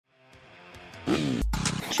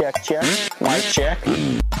Check, check. Mic check.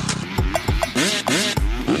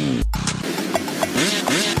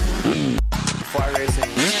 Fly racing.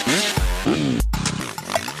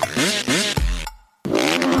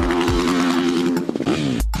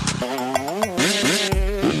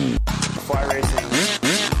 Fly racing.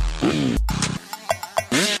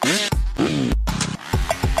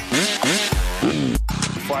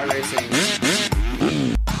 Fly racing.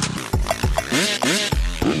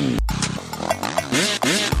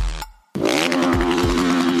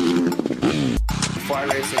 Fly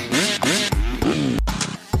racing.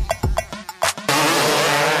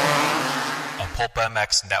 A Pulp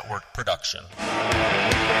MX Network production.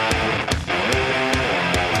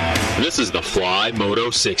 This is the Fly Moto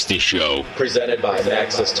 60 Show. Presented by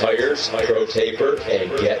Matthes Tires, Pro Taper, and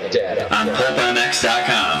Get Data. On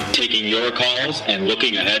PulpMX.com. Taking your calls and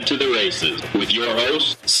looking ahead to the races. With your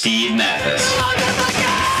host, Steve Matthes.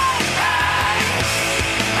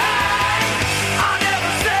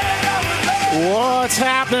 What's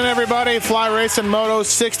happening, everybody? Fly Racing Moto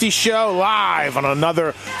 60 Show live on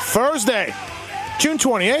another Thursday, June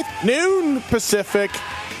 28th, noon Pacific.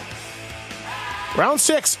 Round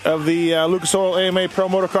 6 of the Lucas Oil AMA Pro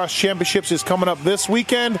Motocross Championships is coming up this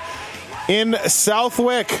weekend in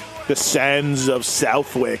Southwick, the sands of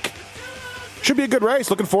Southwick. Should be a good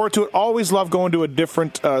race. Looking forward to it. Always love going to a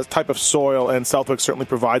different type of soil, and Southwick certainly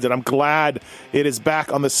provides it. I'm glad it is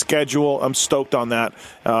back on the schedule. I'm stoked on that.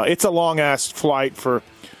 It's a long-ass flight for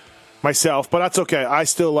myself, but that's okay. I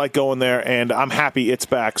still like going there, and I'm happy it's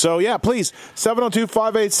back. So, yeah, please,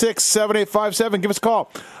 702-586-7857. Give us a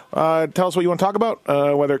call. Tell us what you want to talk about,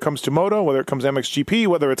 whether it comes to Moto, whether it comes to MXGP,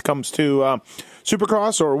 whether it comes to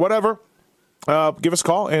Supercross or whatever. Give us a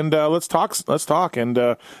call, and let's talk.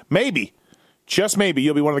 And maybe, just maybe,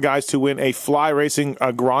 you'll be one of the guys to win a Fly Racing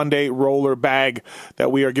Grande roller bag that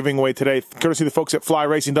we are giving away today, courtesy of the folks at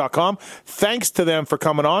flyracing.com. Thanks to them for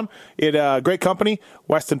coming on. Great company,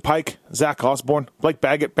 Weston Pike, Zach Osborne, Blake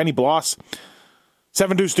Baggett, Benny Bloss,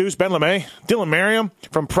 Seven Deuce Deuce, Ben LeMay, Dylan Merriam,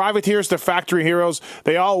 from privateers to factory heroes,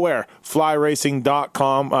 they all wear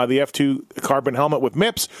flyracing.com, the F2 carbon helmet with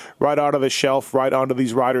MIPS, right out of the shelf, right onto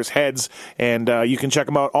these riders' heads, and you can check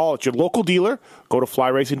them out all at your local dealer. Go to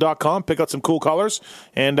flyracing.com, pick out some cool colors,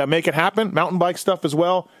 and make it happen. Mountain bike stuff as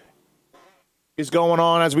well is going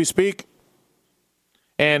on as we speak.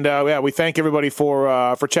 And, we thank everybody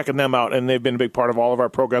for checking them out, and they've been a big part of all of our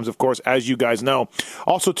programs, of course, as you guys know.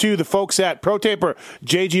 Also, too, the folks at Pro Taper,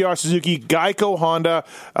 JGR Suzuki, Geico Honda,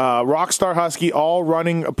 Rockstar Husky, all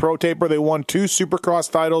running a Pro Taper. They won 2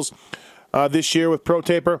 Supercross titles this year with Pro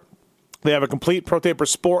Taper. They have a complete Pro Taper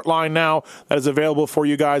Sport line now that is available for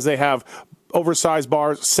you guys. They have oversized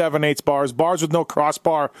bars, 7/8 bars, bars with no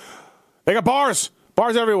crossbar. They got bars.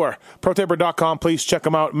 Bars everywhere. ProTaper.com. Please check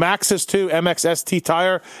them out. Matthes 2 MXST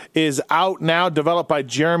tire is out now, developed by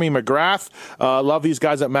Jeremy McGrath. Love these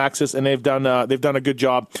guys at Matthes, and they've done a good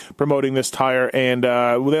job promoting this tire. And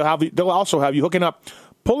they'll also have you hooking up,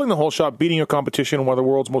 pulling the whole shot, beating your competition, one of the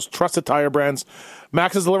world's most trusted tire brands.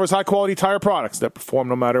 Matthes delivers high-quality tire products that perform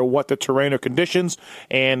no matter what the terrain or conditions.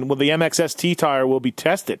 And the MXST tire will be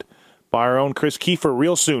tested by our own Chris Kiefer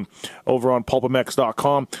real soon over on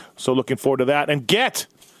pulpmx.com. So looking forward to that. And get.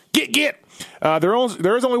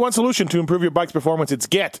 There is only one solution to improve your bike's performance. It's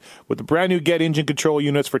Get. With the brand new Get engine control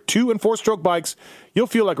units for 2- and 4-stroke bikes, you'll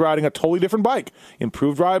feel like riding a totally different bike.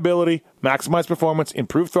 Improved rideability, maximized performance,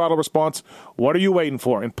 improved throttle response. What are you waiting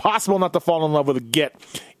for? Impossible not to fall in love with a Get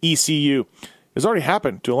ECU. It's already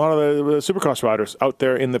happened to a lot of the Supercross riders out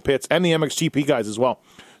there in the pits, and the MXGP guys as well.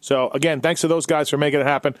 So, again, thanks to those guys for making it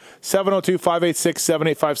happen.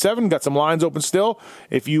 702-586-7857. Got some lines open still.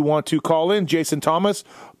 If you want to call in, Jason Thomas,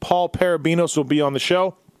 Paul Parabinos will be on the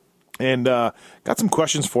show. And got some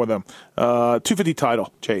questions for them. 250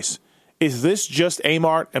 title, Chase. Is this just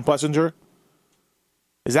Amart and Plessinger?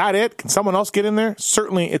 Is that it? Can someone else get in there?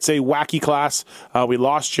 Certainly, it's a wacky class. We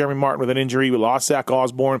lost Jeremy Martin with an injury. We lost Zach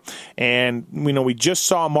Osborne. And, we just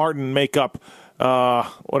saw Martin make up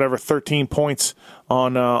 13 points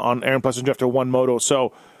on Aaron Plessinger after one moto.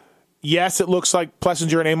 So, yes, it looks like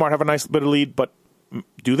Plessinger and Amart have a nice bit of lead, but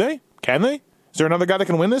do they? Can they? Is there another guy that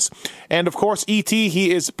can win this? And, of course, E.T.,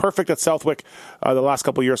 he is perfect at Southwick the last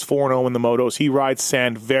couple of years, 4-0 in the motos. He rides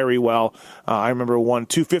sand very well. I remember one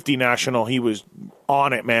 250 National. He was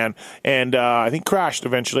on it, man. And I think crashed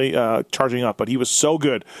eventually, charging up. But he was so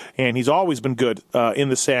good, and he's always been good in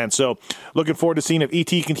the sand. So looking forward to seeing if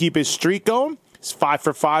E.T. can keep his streak going. He's 5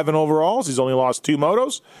 for 5 in overalls. He's only lost 2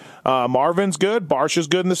 motos. Marvin's good. Barsha's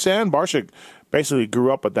good in the sand. Barsha basically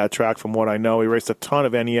grew up at that track from what I know. He raced a ton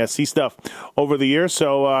of NESC stuff over the years.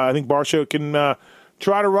 So I think Barsha can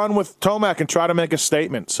try to run with Tomac and try to make a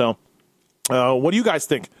statement. So what do you guys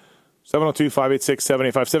think?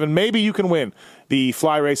 702-586-7857. Maybe you can win the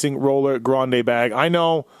Fly Racing Roller Grande bag. I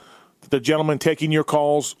know the gentleman taking your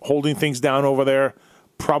calls, holding things down over there,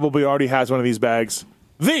 probably already has one of these bags.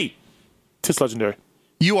 Tis legendary.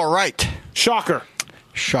 You are right. Shocker.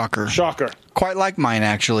 Quite like mine,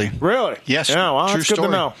 actually. Really? Yes. Yeah, well, true that's story. good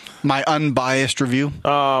to know. My unbiased review.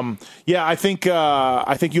 Yeah, I think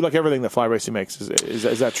you like everything that Fly Racing makes.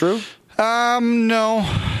 Is that true? No,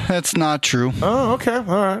 that's not true. Oh, okay. All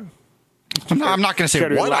right. I'm not going to say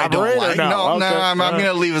what I don't like. No, okay. I'm going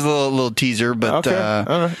to leave as a little teaser, but Okay.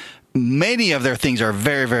 All right. many of their things are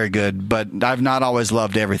very, very good, but I've not always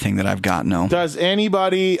loved everything that I've got, no. Does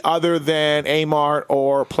anybody other than Amart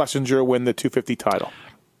or Plessinger win the 250 title?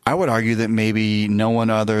 I would argue that maybe no one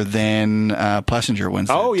other than Plessinger wins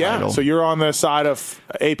that title. So you're on the side of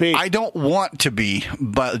AP. I don't want to be,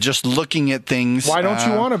 but just looking at things. Why don't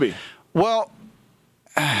you want to be? Well,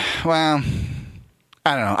 I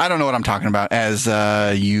don't know. I don't know what I'm talking about, as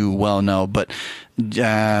you well know, but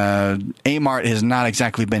Amart has not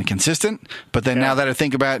exactly been consistent. But then now that I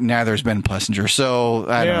think about it, neither's been Plessinger. So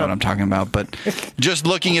I don't know what I'm talking about. But just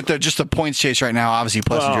looking at the points chase right now, obviously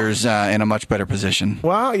Plessinger's in a much better position.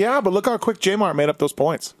 Well, yeah, but look how quick J-Mart made up those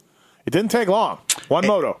points. It didn't take long. One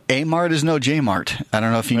moto. A-Mart is no J-Mart. I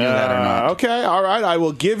don't know if you knew that or not. Okay, all right. I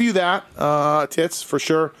will give you that, Tits, for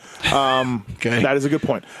sure. Okay. That is a good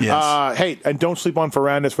point. Yes. Hey, and don't sleep on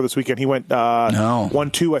Ferrandis for this weekend. He went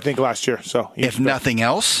 1-2, I think, last year. So if nothing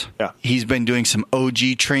else, he's been doing some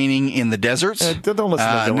OG training in the deserts. Don't listen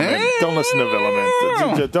to Villeman. Don't listen to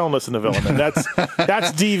Villeman. Don't listen to Villeman.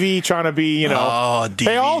 That's DV trying to be, Oh, DV.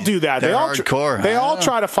 They all do that. They're they all hardcore. They all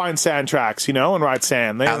try to find sand tracks, and ride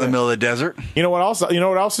sand. Out in the middle of the desert. You know what else? You know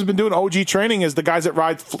what else has been doing OG training is the guys that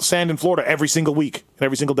ride sand in Florida every single week and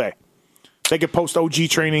every single day. They could post OG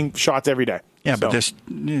training shots every day. Yeah, so, but just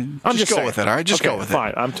go saying. with it. All right, just go with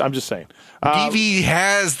fine. it. I'm just saying. DV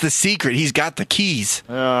has the secret. He's got the keys.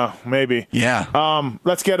 Maybe. Yeah.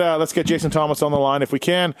 Let's get Jason Thomas on the line if we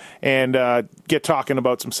can, and get talking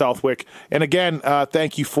about some Southwick. And again,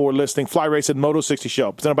 thank you for listening. Fly Racing Moto 60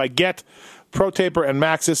 Show presented by Get, Pro Taper, and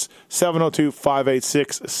Matthes.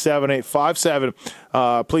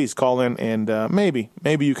 702-586-7857. Please call in, and maybe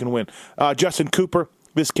you can win. Justin Cooper.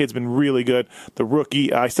 This kid's been really good. The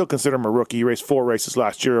rookie, I still consider him a rookie. He raced 4 races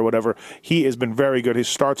last year or whatever. He has been very good. His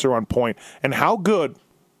starts are on point. And how good,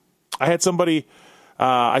 I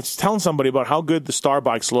was telling somebody about how good the Star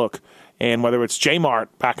bikes look. And whether it's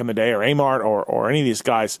J-Mart back in the day or A-Mart or any of these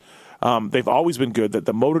guys, they've always been good. That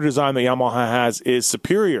the motor design that Yamaha has is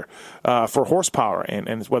superior for horsepower. And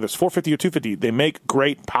whether it's 450 or 250, they make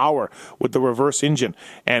great power with the reverse engine.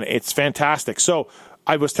 And it's fantastic. So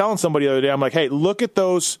I was telling somebody the other day, I'm like, hey, look at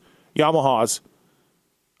those Yamahas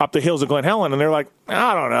up the hills of Glen Helen. And they're like,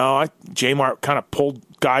 I don't know. J-Mart kind of pulled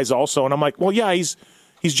guys also. And I'm like, well, yeah, he's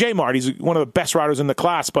J-Mart. He's one of the best riders in the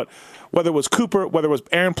class. But whether it was Cooper, whether it was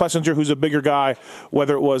Aaron Plessinger, who's a bigger guy,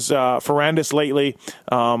 whether it was Ferrandis lately,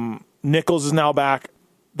 Nichols is now back.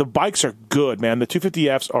 The bikes are good, man. The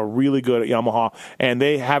 250Fs are really good at Yamaha, and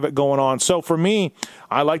they have it going on. So for me,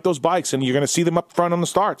 I like those bikes, and you're going to see them up front on the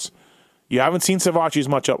starts. You haven't seen Savacci as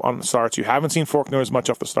much up on the starts. You haven't seen Faulkner as much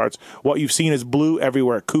off the starts. What you've seen is blue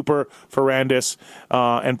everywhere. Cooper, Ferrandis,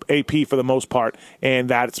 and AP for the most part. And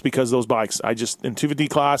that's because of those bikes. in 250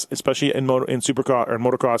 class, especially in supercross or in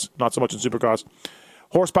motocross, not so much in supercross,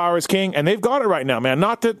 horsepower is king, and they've got it right now, man.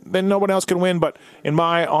 Not that no one else can win, but in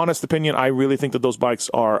my honest opinion, I really think that those bikes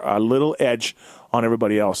are a little edge on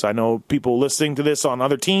everybody else. I know people listening to this on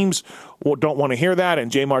other teams don't want to hear that,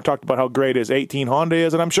 and J-Mar talked about how great his 18 Honda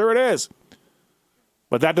is, and I'm sure it is.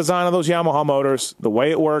 But that design of those Yamaha motors, the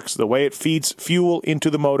way it works, the way it feeds fuel into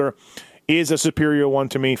the motor, is a superior one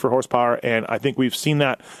to me for horsepower, and I think we've seen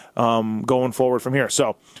that going forward from here.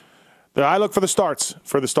 So I look for the starts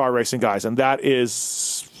for the Star Racing guys, and that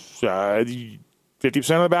is 50%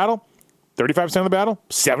 of the battle, 35% of the battle,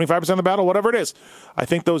 75% of the battle, whatever it is. I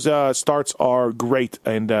think those starts are great,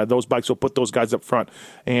 and those bikes will put those guys up front.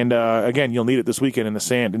 And again, you'll need it this weekend in the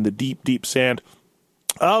sand, in the deep, deep sand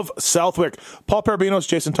of Southwick. Paul Parabinos,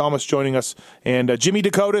 Jason Thomas joining us, and Jimmy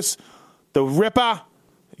Dakotas, the Ripper.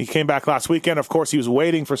 He came back last weekend. Of course, he was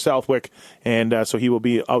waiting for Southwick, and so he will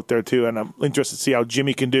be out there too. And I'm interested to see how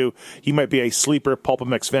Jimmy can do. He might be a sleeper Pulp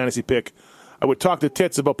MX fantasy pick. I would talk to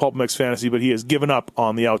Tits about Pulp MX fantasy, but he has given up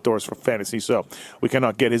on the outdoors for fantasy, so we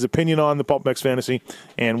cannot get his opinion on the Pulp MX fantasy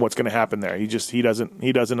and what's going to happen there. He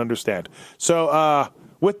doesn't understand. So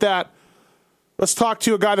with that, let's talk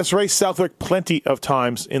to a guy that's raced Southwick plenty of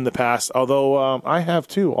times in the past, although I have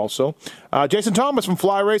too also. Jason Thomas from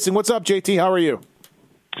Fly Racing. What's up, JT? How are you?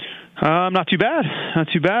 Not too bad. Not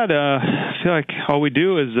too bad. I feel like all we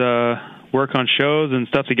do is work on shows and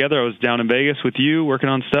stuff together. I was down in Vegas with you working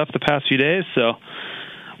on stuff the past few days, so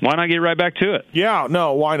why not get right back to it? Yeah,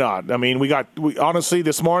 no, why not? I mean, we honestly,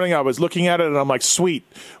 this morning I was looking at it and I'm like, sweet,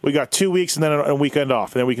 we got 2 weeks and then a weekend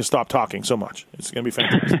off, and then we can stop talking so much. It's going to be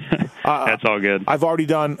fantastic. That's all good. I've already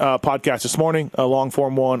done a podcast this morning, a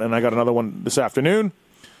long-form one, and I got another one this afternoon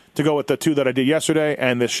to go with the 2 that I did yesterday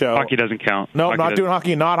and this show. Hockey doesn't count. No, not doing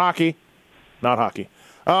hockey. Not hockey. Not hockey.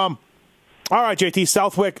 All right, JT,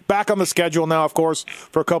 Southwick back on the schedule now, of course,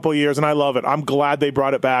 for a couple of years, and I love it. I'm glad they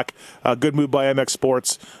brought it back. Good move by MX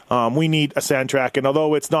Sports. We need a sand track, and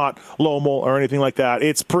although it's not Lowell or anything like that,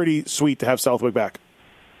 it's pretty sweet to have Southwick back.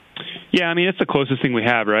 Yeah, I mean, it's the closest thing we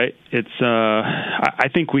have, right? It's I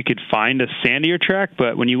think we could find a sandier track,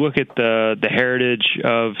 but when you look at the heritage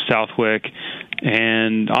of Southwick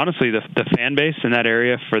and, honestly, the fan base in that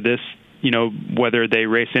area for this, whether they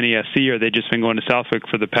race NESC or they've just been going to Southwick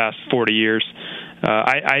for the past 40 years,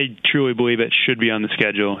 I truly believe it should be on the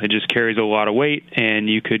schedule. It just carries a lot of weight, and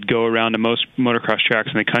you could go around to most motocross tracks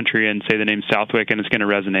in the country and say the name Southwick, and it's going to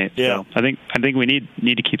resonate. Yeah. So I think we need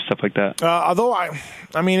to keep stuff like that. Although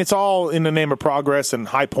I mean, it's all in the name of progress and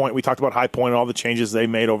High Point. We talked about High Point and all the changes they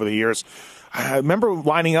made over the years. I remember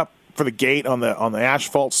lining up for the gate on the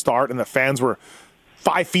asphalt start, and the fans were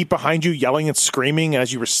 5 feet behind you yelling and screaming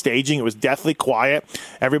as you were staging. It was deathly quiet.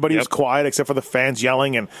 Everybody was quiet except for the fans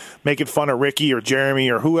yelling and making fun of Ricky or Jeremy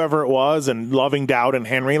or whoever it was and loving Dowd and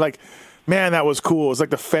Henry. Like, man, that was cool. It was like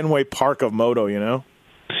the Fenway Park of moto, I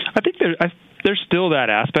think there's still that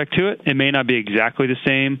aspect to it. It may not be exactly the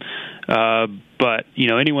same, but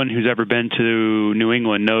anyone who's ever been to New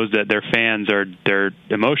England knows that their fans they're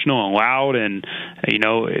emotional and loud, and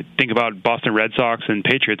think about Boston Red Sox and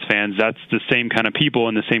Patriots fans. That's the same kind of people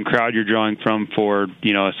and the same crowd you're drawing from for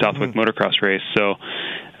a Southwick motocross race. So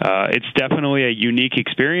it's definitely a unique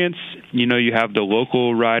experience. You have the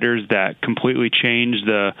local riders that completely change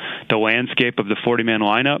the landscape of the 40-man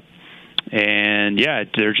lineup. And,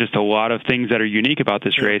 there's just a lot of things that are unique about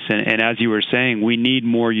this race. And as you were saying, we need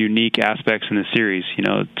more unique aspects in the series.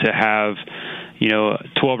 To have,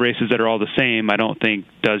 12 races that are all the same, I don't think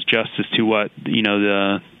does justice to what,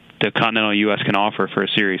 the continental U.S. can offer for a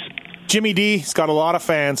series. Jimmy D's got a lot of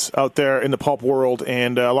fans out there in the pulp world,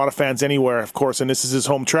 and a lot of fans anywhere, of course, and this is his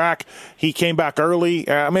home track. He came back early,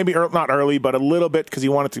 maybe not early, but a little bit, because he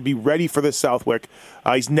wanted to be ready for this Southwick.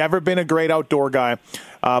 He's never been a great outdoor guy,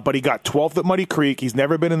 but he got 12th at Muddy Creek. He's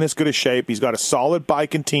never been in this good a shape. He's got a solid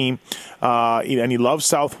bike and team, and he loves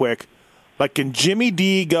Southwick. Like, can Jimmy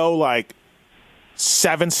D go,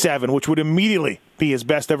 7-7, which would immediately be his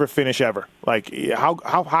best ever finish ever? Like,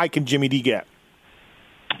 how high can Jimmy D get?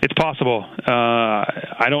 It's possible.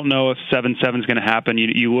 I don't know if 7-7 is going to happen.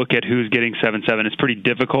 You look at who's getting 7-7. It's pretty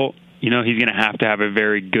difficult. He's going to have a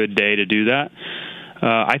very good day to do that.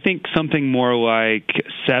 I think something more like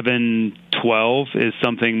 7-12 is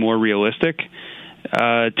something more realistic.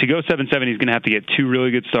 To go 7-7, he's going to have to get 2 really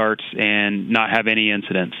good starts and not have any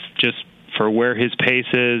incidents, just for where his pace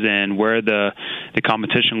is and where the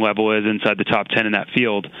competition level is inside the top 10 in that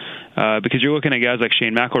field. Because you're looking at guys like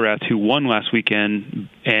Shane McElrath, who won last weekend,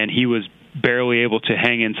 and he was barely able to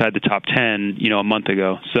hang inside the top 10, a month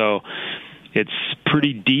ago. So it's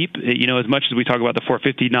pretty deep. As much as we talk about the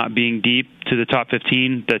 450 not being deep to the top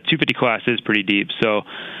 15, the 250 class is pretty deep. So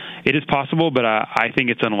it is possible, but I think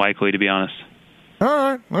it's unlikely, to be honest. All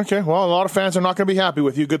right. Okay. Well, a lot of fans are not going to be happy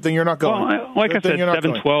with you. Good thing you're not going. Well, like I said,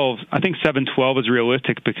 7-12. I think 7-12 is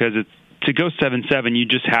realistic because to go 7-7, you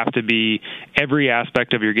just have to be, every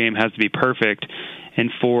aspect of your game has to be perfect.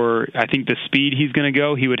 And for, I think, the speed he's going to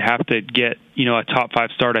go, he would have to get, a top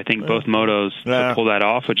 5 start, I think, both motos to pull that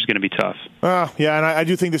off, which is going to be tough. Yeah, and I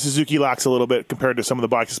do think the Suzuki lacks a little bit compared to some of the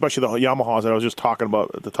bikes, especially the Yamahas that I was just talking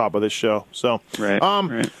about at the top of this show. So,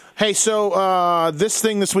 right. Hey, so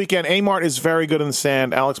this weekend, A-Mart is very good in the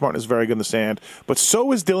sand. Alex Martin is very good in the sand. But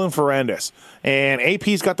so is Dylan Ferrandis. And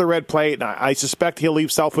AP's got the red plate, and I suspect he'll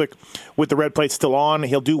leave Southwick with the red plate still on.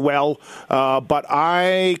 He'll do well. But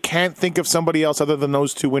I can't think of somebody else other than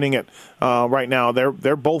those two winning it right now.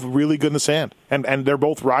 They're both really good in the sand, and they're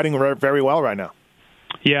both riding very well right now.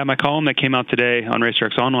 Yeah, my column that came out today on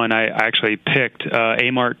Racetracks Online, I actually picked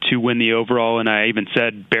A-Mart to win the overall, and I even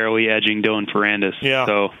said barely edging Dylan Ferrandis. Yeah.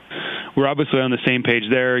 So we're obviously on the same page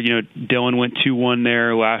there. Dylan went 2-1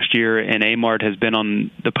 there last year, and A-Mart has been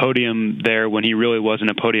on the podium there when he really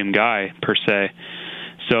wasn't a podium guy, per se.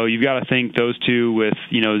 So you've got to think those two with,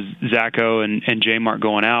 Zacho and J-Mart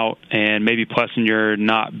going out and maybe Plessinger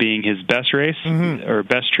not being his best race or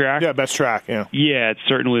best track. Yeah, best track, yeah. Yeah, it's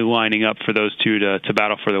certainly lining up for those two to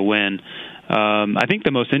battle for the win. I think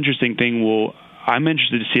the most interesting thing I'm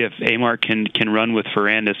interested to see if Amart can run with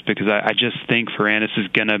Ferrandis, because I just think Ferrandis is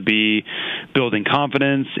going to be building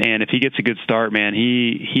confidence, and if he gets a good start, man,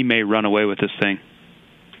 he may run away with this thing.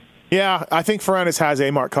 Yeah, I think Ferrandis has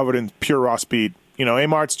Amart covered in pure raw speed.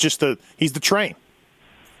 Amart's just he's the train.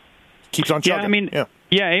 Keeps on chugging.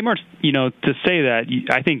 Yeah, I mean, Amart's, to say that,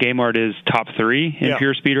 I think Amart is top 3 in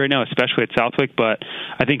pure speed right now, especially at Southwick, but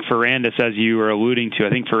I think Ferrandis, as you were alluding to, I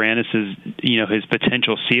think Ferrandis is, his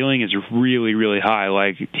potential ceiling is really, really high.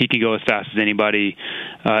 Like, he can go as fast as anybody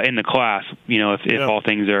in the class, if all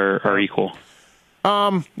things are equal.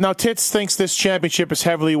 Now, Titz thinks this championship is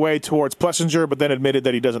heavily weighed towards Plessinger, but then admitted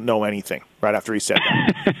that he doesn't know anything right after he said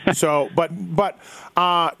that. So, but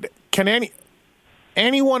can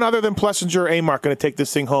anyone other than Plessinger or Amart going to take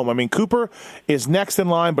this thing home? I mean, Cooper is next in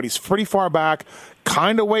line, but he's pretty far back,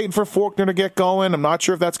 kind of waiting for Faulkner to get going. I'm not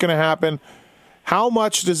sure if that's going to happen. How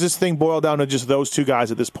much does this thing boil down to just those two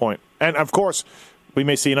guys at this point? And, of course, we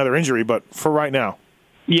may see another injury, but for right now.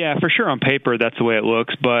 Yeah, for sure on paper that's the way it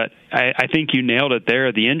looks, but I think you nailed it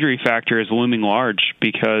there. The injury factor is looming large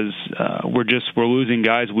because we're losing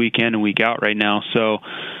guys week in and week out right now. So,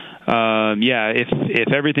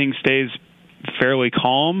 if everything stays fairly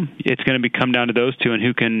calm, it's going to come down to those two and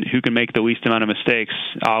who can make the least amount of mistakes,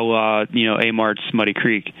 a la Amart's Muddy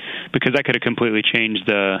Creek, because that could have completely changed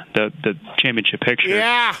the championship picture.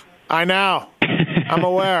 Yeah, I know. I'm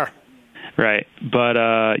aware. Right, but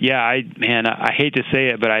I hate to say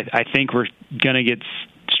it, but I think we're going to get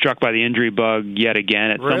struck by the injury bug yet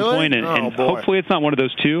again at some point, and hopefully it's not one of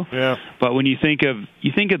those two. Yeah. But when you think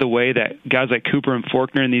of the way that guys like Cooper and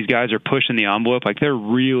Faulkner and these guys are pushing the envelope, like they're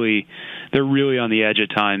really on the edge at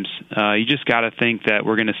times. You just got to think that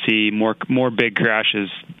we're going to see more big crashes,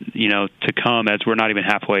 to come, as we're not even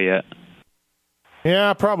halfway yet.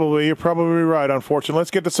 Yeah, probably. You're probably right, unfortunately.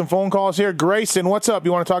 Let's get to some phone calls here. Grayson, what's up?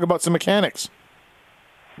 You want to talk about some mechanics?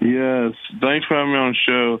 Yes. Thanks for having me on the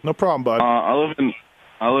show. No problem, bud. I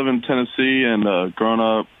live in Tennessee and grown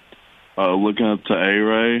up looking up to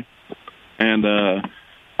A-Ray. And I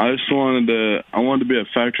wanted to be a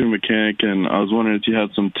factory mechanic, and I was wondering if you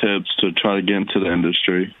had some tips to try to get into the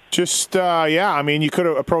industry. Just, I mean, you could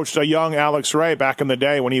have approached a young Alex Ray back in the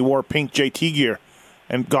day when he wore pink JT gear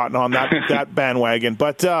and gotten on that bandwagon.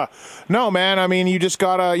 But, no, man, I mean, you just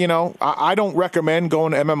got to, I don't recommend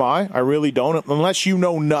going to MMI. I really don't, unless you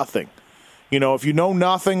know nothing. If you know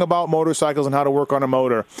nothing about motorcycles and how to work on a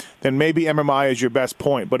motor, then maybe MMI is your best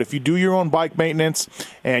point. But if you do your own bike maintenance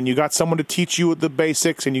and you got someone to teach you the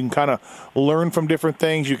basics and you can kind of learn from different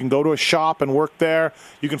things, you can go to a shop and work there.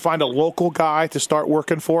 You can find a local guy to start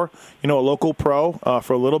working for, a local pro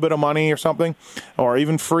for a little bit of money or something, or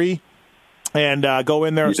even free. And go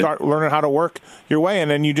in there and start learning how to work your way.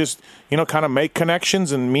 And then you just, kind of make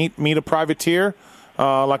connections and meet a privateer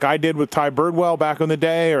like I did with Ty Birdwell back in the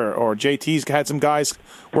day, or JT's had some guys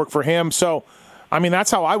work for him. So, I mean,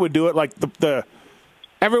 that's how I would do it. Like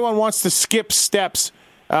everyone wants to skip steps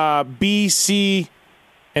B, C,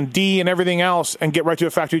 and D and everything else and get right to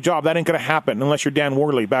a factory job. That ain't going to happen unless you're Dan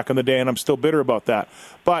Worley back in the day, and I'm still bitter about that.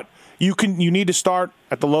 But you need to start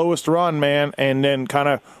at the lowest run, man, and then kind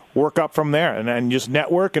of work up from there, and then just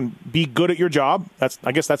network and be good at your job.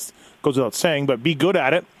 I guess that goes without saying, but be good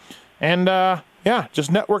at it. And,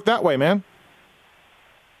 just network that way, man.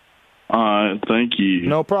 Thank you.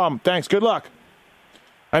 No problem. Thanks. Good luck.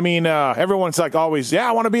 I mean, everyone's like always,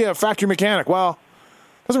 I want to be a factory mechanic. Well,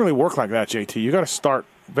 it doesn't really work like that, JT. You got to start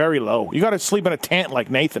very low. You got to sleep in a tent like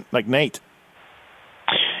Nate.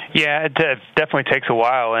 Yeah, it definitely takes a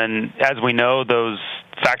while, and as we know, those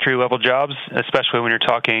factory-level jobs, especially when you're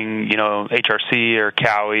talking, HRC or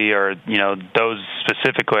Cowie or, those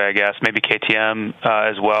specifically, I guess, maybe KTM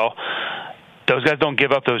as well, those guys don't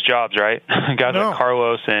give up those jobs, right? Guys like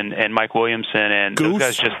Carlos and Mike Williamson, and Goose. those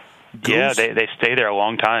guys just, they stay there a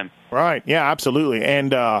long time. Right, yeah, absolutely.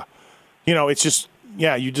 And, it's just,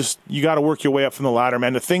 you got to work your way up from the ladder,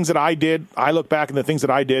 man. The things that I did, I look back and the things that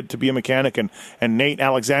I did to be a mechanic, and Nate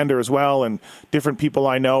Alexander as well, and different people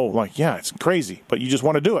I know, like, it's crazy, but you just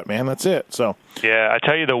want to do it, man. That's it. So I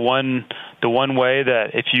tell you, the one way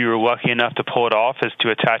that if you're lucky enough to pull it off is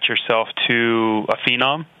to attach yourself to a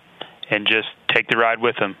phenom and just take the ride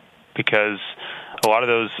with them, because a lot of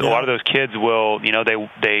those kids will,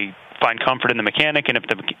 they find comfort in the mechanic, and if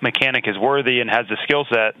the mechanic is worthy and has the skill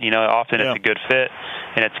set, often it's a good fit,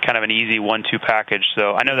 and it's kind of an easy 1-2 package.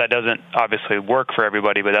 So I know that doesn't obviously work for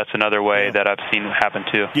everybody, but that's another way that I've seen happen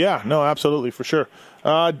too. Yeah, no, absolutely, for sure.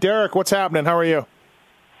 Derek, what's happening? How are you?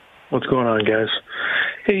 What's going on, guys?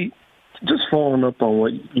 Hey, just following up on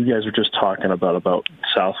what you guys were just talking about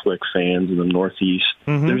Southwick fans in the Northeast.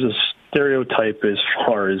 Mm-hmm. There's stereotype as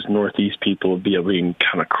far as Northeast people being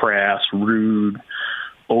kind of crass, rude,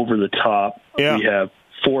 over the top. Yeah. We have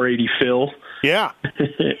 480 Phil. Yeah.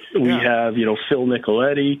 We have, Phil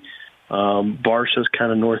Nicoletti. Barsha's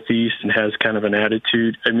kind of Northeast and has kind of an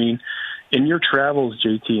attitude. I mean, in your travels,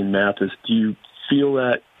 JT and Matthes, do you feel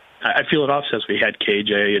that? I feel it offsets. We had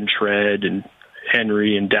KJ and Tread and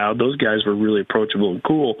Henry and Dowd. Those guys were really approachable and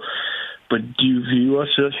cool. But do you view us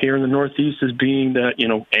here in the Northeast as being that,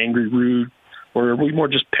 angry, rude, or are we more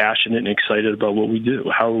just passionate and excited about what we do?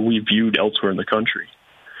 How are we viewed elsewhere in the country?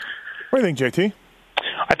 What do you think, JT?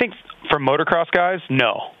 I think for motocross guys,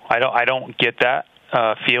 no. I don't get that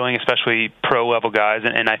feeling, especially pro-level guys.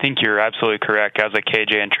 And I think you're absolutely correct. Guys like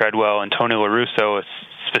KJ and Treadwell and Tony LaRusso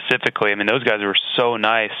specifically, I mean, those guys were so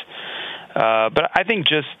nice. But I think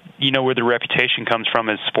just, where the reputation comes from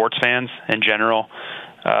as sports fans in general,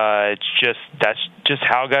 that's just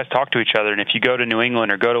how guys talk to each other. And if you go to New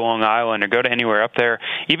England or go to Long Island or go to anywhere up there,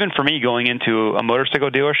 even for me going into a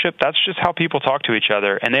motorcycle dealership, that's just how people talk to each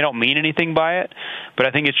other. And they don't mean anything by it, but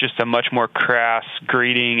I think it's just a much more crass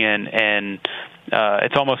greeting, and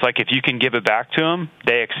it's almost like if you can give it back to them,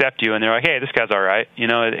 they accept you, and they're like, hey, this guy's all right.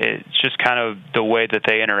 It's just kind of the way that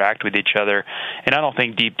they interact with each other. And I don't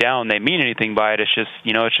think deep down they mean anything by it. It's just,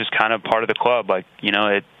 it's just kind of part of the club. Like,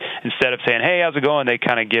 instead of saying, hey, how's it going, they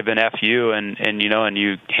kind of give an F you and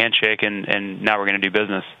you handshake, and now we're going to do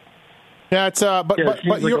business. Yeah, it's but like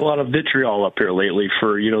a lot of vitriol up here lately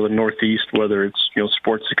for the Northeast, whether it's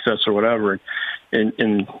sports success or whatever, and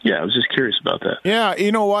I was just curious about that. Yeah,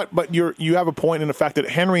 you know what? But you have a point in the fact that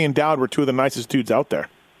Henry and Dowd were two of the nicest dudes out there,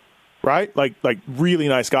 right? Like really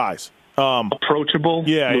nice guys. Approachable.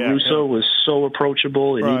 Yeah, LaRusso was so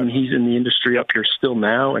approachable, and even he's in the industry up here still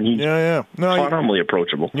now, and he's phenomenally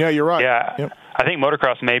approachable. Yeah, you're right. Yeah. Yep. I think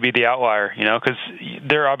motocross may be the outlier, because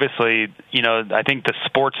they're obviously, I think the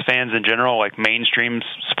sports fans in general, like mainstream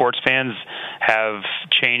sports fans, have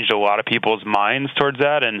changed a lot of people's minds towards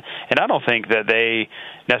that, and I don't think that they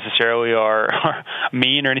necessarily are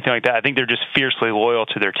mean or anything like that. I think they're just fiercely loyal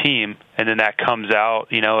to their team, and then that comes out,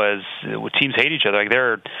 as teams hate each other. Like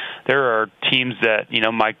there are teams that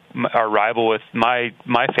are rival with my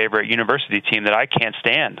favorite university team that I can't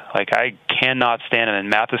stand. Like I cannot stand them, and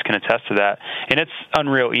Matthes can attest to that. And it's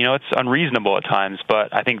unreal, it's unreasonable at times,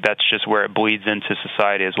 but I think that's just where it bleeds into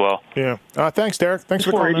society as well. Yeah. Thanks, Derek. Thanks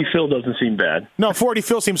for calling. 480 Phil doesn't seem bad. No, 480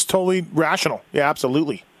 Phil seems totally rational. Yeah,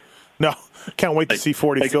 absolutely. No, can't wait to see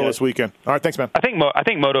 480 Phil this weekend. All right, thanks, man. I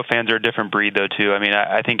think moto fans are a different breed, though, too. I mean,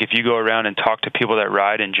 I think if you go around and talk to people that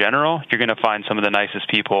ride in general, you're going to find some of the nicest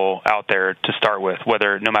people out there to start with,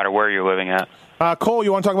 no matter where you're living at. Cole,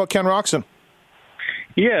 you want to talk about Ken Roczen?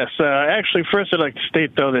 Yes. Actually, first I'd like to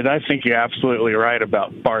state, though, that I think you're absolutely right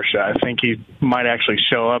about Barsha. I think he might actually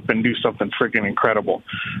show up and do something freaking incredible.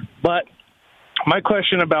 But my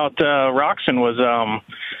question about Roczen was,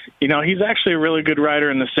 he's actually a really good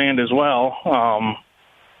rider in the sand as well.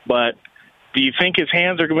 But do you think his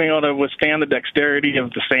hands are going to be able to withstand the dexterity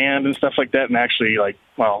of the sand and stuff like that and actually,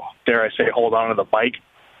 dare I say, hold on to the bike?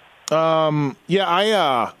 I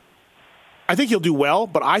think he'll do well,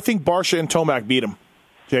 but I think Barsha and Tomac beat him,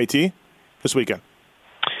 JT, this weekend.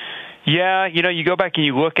 Yeah, you go back and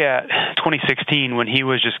you look at 2016 when he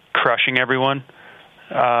was just crushing everyone.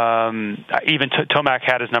 Even Tomac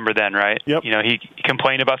had his number then, right? Yep. He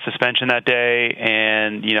complained about suspension that day,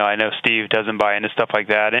 and I know Steve doesn't buy into stuff like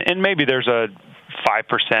that, and maybe there's a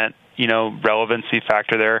 5% relevancy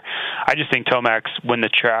factor there. I just think Tomac's, when the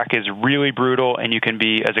track is really brutal and you can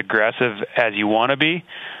be as aggressive as you want to be,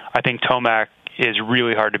 I think Tomac is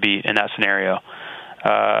really hard to beat in that scenario.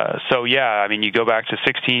 You go back to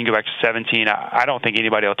 16, go back to 17. I don't think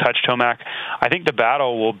anybody will touch Tomac. I think the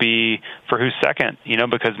battle will be for who's second,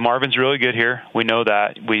 because Marvin's really good here. We know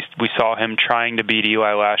that. We saw him trying to beat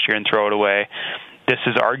Eli last year and throw it away. This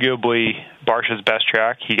is arguably Barsha's best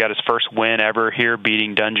track. He got his first win ever here,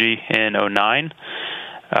 beating Dungey in 2009.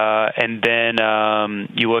 And then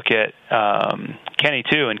you look at Kenny,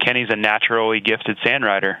 too, and Kenny's a naturally gifted sand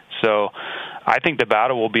rider. So I think the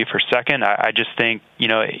battle will be for second. I just think,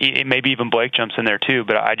 maybe even Blake jumps in there, too,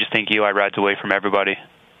 but I just think Eli rides away from everybody.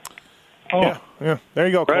 Oh. Yeah. There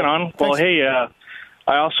you go, Cole. Right on. Thanks. Well, hey,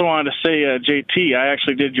 I also wanted to say, JT, I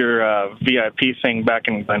actually did your VIP thing back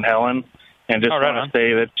in Glen Helen, and just want to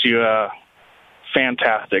say that you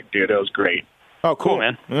fantastic, dude. It was great. Oh, cool,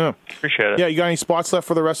 man. Yeah, appreciate it. Yeah, you got any spots left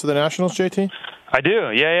for the rest of the Nationals, JT? I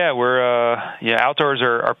do. Yeah. We're outdoors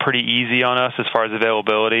are pretty easy on us as far as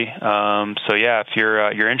availability. If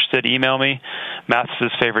you're interested, email me.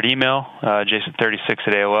 Matthes' favorite email,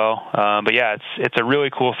 Jason36@AOL. It's a really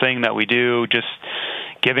cool thing that we do. Just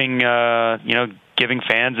giving giving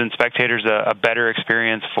fans and spectators a better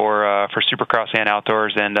experience for Supercross and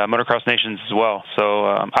Outdoors and Motocross Nations as well. So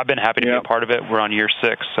I've been happy to be a part of it. We're on year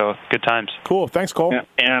 6, so good times. Cool. Thanks, Cole. Yeah.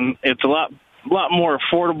 And it's a lot more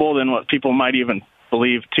affordable than what people might even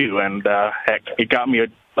believe, too. And, heck, it got me a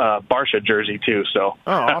Barsha jersey, too. So.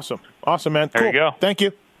 Oh, awesome. Awesome, man. There cool. you go. Thank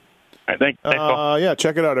you. All right, thanks, Cole. Yeah,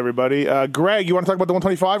 check it out, everybody. Greg, you want to talk about the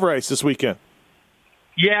 125 race this weekend?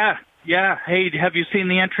 Yeah. Hey, have you seen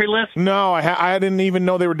the entry list? No, I didn't even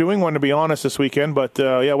know they were doing one, to be honest, this weekend. But,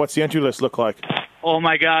 yeah, what's the entry list look like? Oh,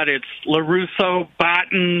 my God. It's LaRusso,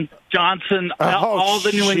 Batten, Johnson, all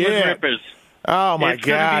the New England Rippers. Oh, my it's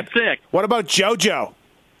God. It's going to be sick. What about JoJo?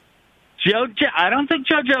 JoJo, I don't think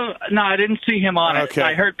JoJo. No, I didn't see him on it.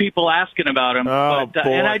 I heard people asking about him, boy.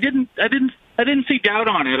 And I didn't see Dowd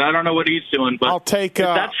on it. I don't know what he's doing, but I'll take.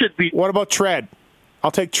 That should be. What about Tread?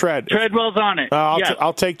 I'll take Tread. Treadwell's on it. Yes.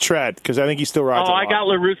 I'll take Tread because I think he still rides. I got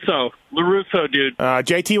LaRusso, dude.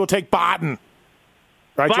 JT will take Batten.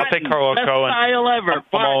 Right? Batten, I'll take Carlo best Cohen. style ever.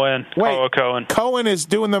 I'm all in. Carlo Cohen. Cohen is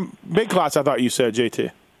doing the big class. I thought you said,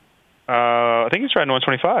 JT. I think he's riding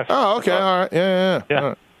 125. Oh, okay. All right. Yeah.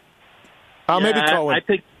 Yeah. All right. Maybe Cohen. I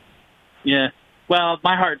think. Yeah. Well,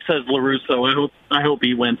 my heart says LaRusso. I hope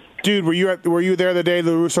he wins. Dude, were you there the day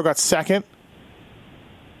LaRusso got second?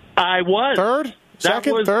 I was. Third?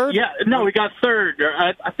 Third? Yeah, no, he got third.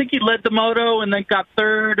 I think he led the moto and then got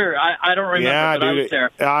third, or I don't remember. Yeah, but dude, I was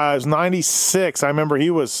there. It was 96. I remember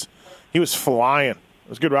he was flying. It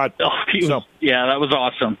was a good ride. Yeah, that was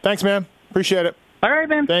awesome. Thanks, man. Appreciate it. All right,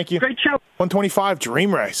 man. Thank you. Great show. 125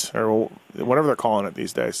 Dream Race, or whatever they're calling it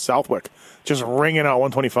these days. Southwick. Just ringing out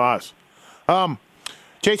 125s.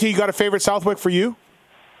 JT, you got a favorite Southwick for you?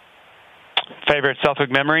 Favorite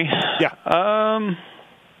Southwick memory? Yeah. I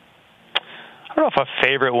don't know if a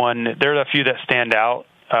favorite one. There are a few that stand out.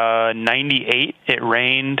 98, it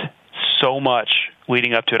rained so much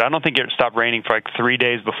leading up to it. I don't think it stopped raining for like 3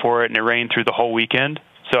 days before it, and it rained through the whole weekend.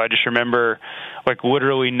 So I just remember like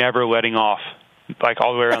literally never letting off, like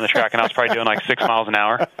all the way around the track, and I was probably doing like 6 miles an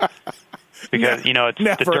hour because the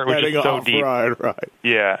dirt was just so deep. Right.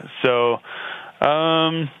 Yeah. So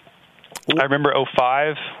I remember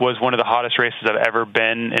 05 was one of the hottest races I've ever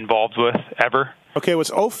been involved with ever. Okay, was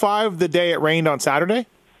 05 the day it rained on Saturday?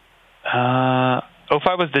 05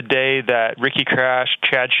 was the day that Ricky crashed.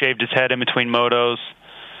 Chad shaved his head in between motos.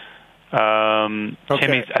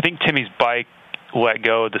 Okay. I think Timmy's bike let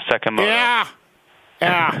go of the second moto. Yeah.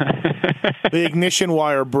 The ignition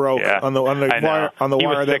wire broke on the wire. On the he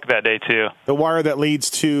wire was sick that day too. The wire that leads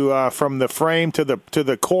to from the frame to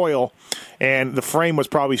the coil, and the frame was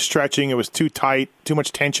probably stretching. It was too tight, too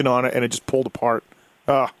much tension on it, and it just pulled apart.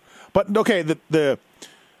 But okay, the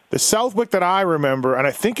Southwick that I remember, and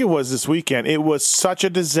I think it was this weekend, it was such a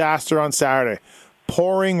disaster on Saturday.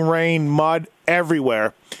 Pouring rain, mud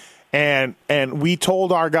everywhere. And we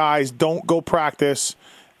told our guys, don't go practice.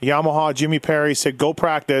 Yamaha, Jimmy Perry said, go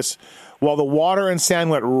practice. Well, the water and sand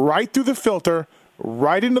went right through the filter,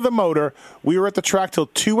 right into the motor. We were at the track till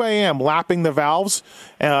 2 a.m. lapping the valves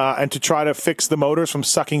and to try to fix the motors from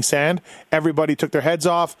sucking sand. Everybody took their heads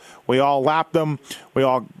off. We all lapped them. We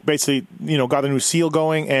all basically, got a new seal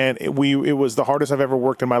going, and it was the hardest I've ever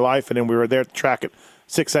worked in my life. And then we were there at the track at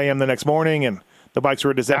 6 a.m. the next morning, and the bikes were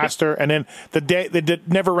a disaster. And then the day it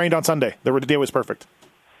never rained on Sunday. The day was perfect.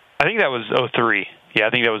 I think that was 03. Yeah, I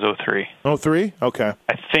think that was 03. 03? Okay.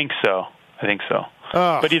 I think so.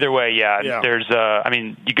 But either way, there's,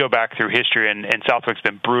 you go back through history, and Southwick's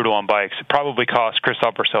been brutal on bikes. It probably cost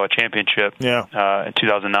Christophe Purcell a championship in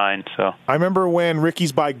 2009. So I remember when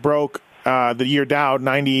Ricky's bike broke the year Dowd,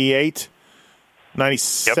 98,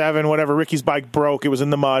 97, whatever. Ricky's bike broke. It was in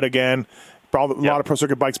the mud again. A lot of Pro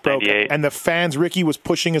Circuit bikes broke. 98. And the fans, Ricky was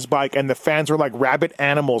pushing his bike, and the fans were like rabid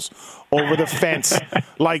animals over the fence.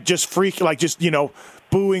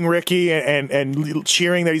 Booing Ricky and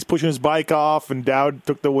cheering that he's pushing his bike off, and Dowd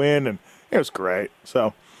took the win, and it was great.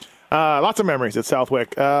 So, lots of memories at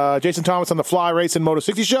Southwick. Jason Thomas on the Fly Racing Moto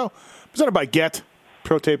 60 show, presented by Get,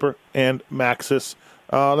 Pro Taper, and Maxxis.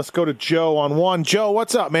 Let's go to Joe on one. Joe,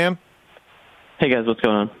 what's up, man? Hey, guys, what's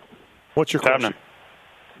going on? What's your question?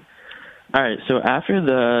 All right, so after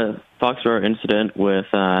the Foxborough incident with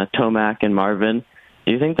Tomac and Marvin,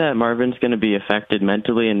 do you think that Marvin's going to be affected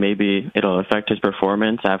mentally and maybe it'll affect his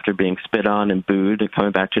performance after being spit on and booed and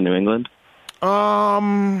coming back to New England?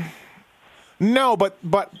 No, but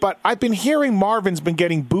I've been hearing Marvin's been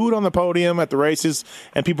getting booed on the podium at the races,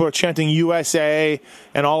 and people are chanting USA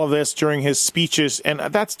and all of this during his speeches, and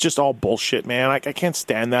that's just all bullshit, man. I can't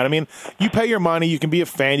stand that. I mean, you pay your money, you can be a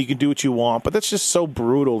fan, you can do what you want, but that's just so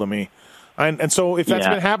brutal to me. And so if that's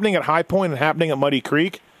been happening at High Point and happening at Muddy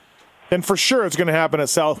Creek, then for sure it's going to happen at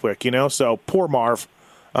Southwick, so poor Marv.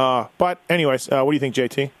 But anyways, what do you think,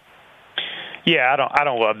 JT? Yeah, I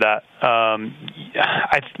don't love that.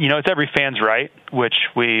 It's every fan's right, which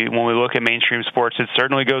when we look at mainstream sports, it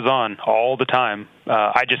certainly goes on all the time.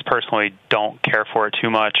 I just personally don't care for it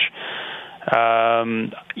too much. I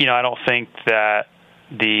don't think that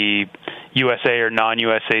the USA or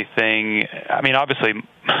non-USA thing, obviously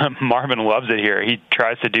Marvin loves it here. He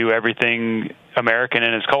tries to do everything American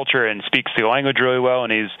in his culture and speaks the language really well,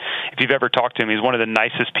 and if you've ever talked to him, he's one of the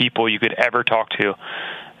nicest people you could ever talk to.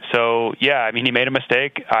 So, yeah, he made a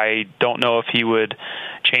mistake. I don't know if he would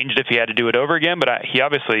change it if he had to do it over again, but he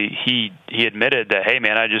obviously he admitted that, hey,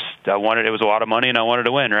 man, it was a lot of money and I wanted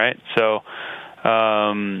to win, right? So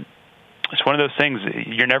it's one of those things.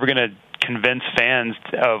 You're never going to convince fans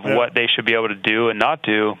of what they should be able to do and not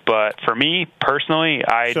do. But for me, personally,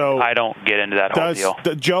 I don't get into that whole deal.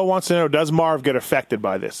 Joe wants to know, does Marv get affected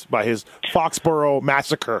by this, by his Foxborough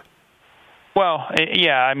massacre? Well,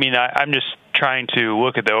 yeah, I'm just trying to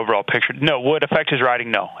look at the overall picture. No, would affect his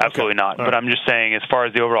riding? No, absolutely not. But I'm just saying, as far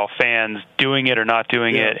as the overall fans doing it or not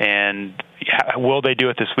doing it, and will they do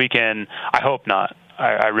it this weekend? I hope not.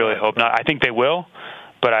 I really hope not. I think they will,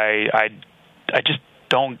 but I just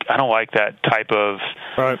don't like that type of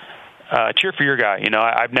cheer for your guy.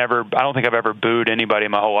 I don't think I've ever booed anybody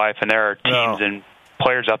in my whole life, and there are teams and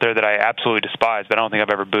players out there that I absolutely despise, but I don't think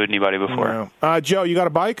I've ever booed anybody before. No. Joe, you got a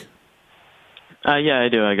bike? Yeah, I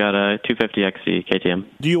do. I got a 250XC KTM.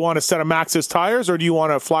 Do you want a set of Matthes tires, or do you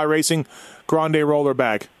want a Fly Racing Grande roller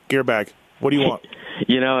gear bag? What do you want?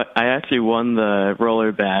 I actually won the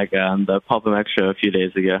roller bag on the Pulp MX show a few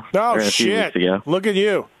days ago. Oh, a few weeks ago. Look at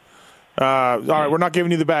you. All right, we're not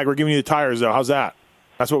giving you the bag. We're giving you the tires, though. How's that?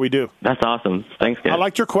 That's what we do. That's awesome. Thanks, guys. I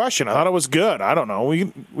liked your question. I thought it was good. I don't know.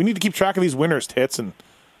 We need to keep track of these winners, Tits, and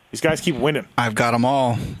these guys keep winning. I've got them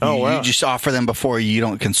all. Oh, wow. You just offer them before you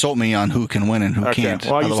don't consult me on who can win and who can't.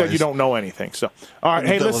 Well, you said you don't know anything. So, all right.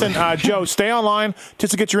 Hey, listen, Joe, stay online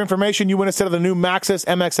just to get your information. You win a set of the new Matthes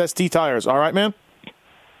MXST tires. All right, man?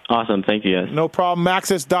 Awesome. Thank you, guys. No problem.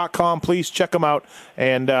 Matthes.com. Please check them out.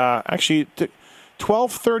 And actually,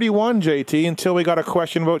 12:31, JT, until we got a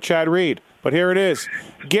question about Chad Reed. But here it is.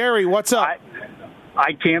 Gary, what's up?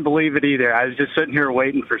 I can't believe it either. I was just sitting here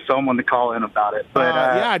waiting for someone to call in about it. But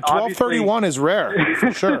 12:31 is rare,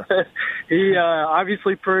 for sure. He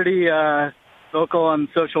obviously pretty vocal on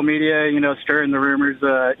social media, stirring the rumors,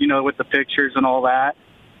 with the pictures and all that.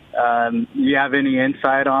 You have any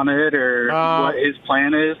insight on it, or what his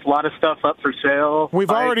plan is? A lot of stuff up for sale. We've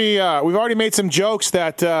already made some jokes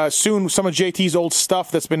that soon some of JT's old stuff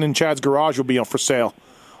that's been in Chad's garage will be up for sale,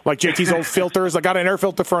 like JT's old filters. I got an air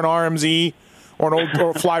filter for an RMZ. Or an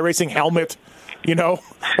old Fly Racing helmet,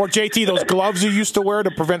 or JT, those gloves you used to wear to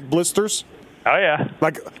prevent blisters. Oh yeah,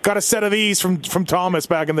 got a set of these from Thomas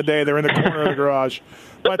back in the day. They're in the corner of the garage.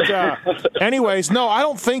 But anyways, no, I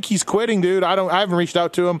don't think he's quitting, dude. I haven't reached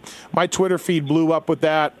out to him. My Twitter feed blew up with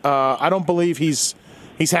that. I don't believe he's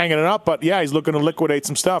hanging it up, but yeah, he's looking to liquidate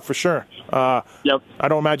some stuff for sure. Yep. I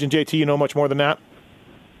don't imagine JT, you know much more than that.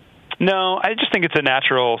 No, I just think it's a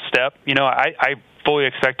natural step. I fully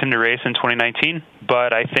expect him to race in 2019,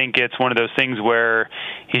 but I think it's one of those things where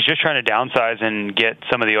he's just trying to downsize and get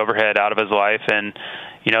some of the overhead out of his life. And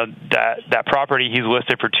that property he's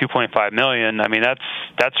listed for $2.5 million.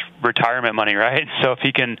 That's retirement money, right? So if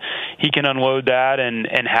he can unload that and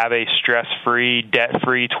have a stress-free,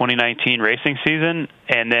 debt-free 2019 racing season,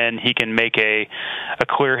 and then he can make a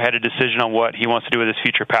clear-headed decision on what he wants to do with his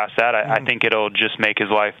future past that, I think it'll just make his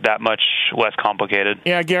life that much less complicated.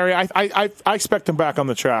 Yeah, Gary, I expect him back on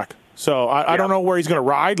the track. So I don't know where he's going to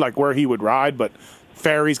ride, like where he would ride, but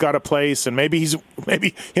Ferry's got a place, and maybe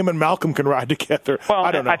him and Malcolm can ride together. Well,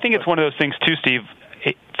 I don't know. I think it's one of those things too, Steve.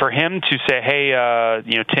 For him to say, "Hey,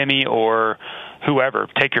 Timmy or whoever,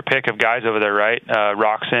 take your pick of guys over there, right?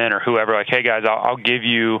 Roxon or whoever. Like, hey guys, I'll give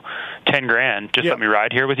you $10,000. Just let me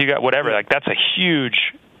ride here with you guys. Whatever. Like, that's a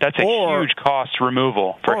huge cost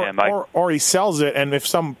removal for him. Or he sells it, and if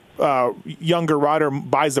some younger rider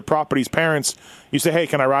buys the property's parents, you say, "Hey,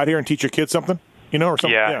 can I ride here and teach your kids something?" Or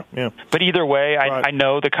something. Yeah. But either way, I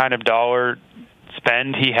know the kind of dollar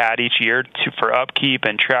spend he had each year for upkeep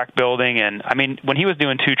and track building. And when he was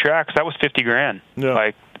doing 2 tracks, that was $50,000.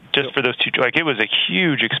 Yeah. For those 2, it was a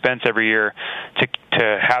huge expense every year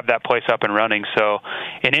to have that place up and running. So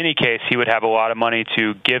in any case, he would have a lot of money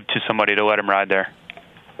to give to somebody to let him ride there.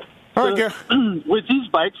 All right, Gary. With these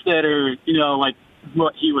bikes that are,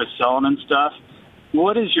 what he was selling and stuff,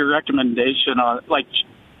 what is your recommendation on,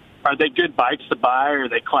 are they good bikes to buy, or are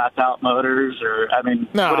they clapped out motors, or I mean,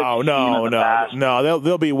 no.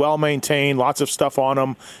 They'll be well maintained, lots of stuff on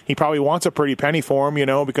them. He probably wants a pretty penny for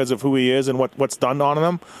them, because of who he is and what's done on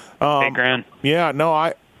them. $8,000. Yeah, no,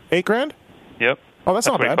 $8,000. Yep. Oh, that's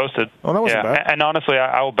not what bad. He posted. Oh, that wasn't bad. And honestly,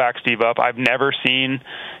 I will back Steve up. I've never seen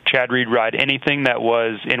Chad Reed ride anything that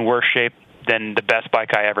was in worse shape than the best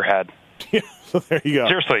bike I ever had. Yeah, so there you go.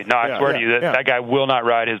 Seriously, no, I swear to you, that guy will not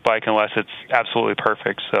ride his bike unless it's absolutely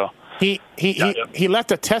perfect. So he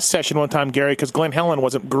left a test session one time, Gary, because Glenn Helen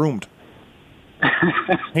wasn't groomed.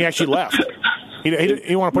 He actually left. He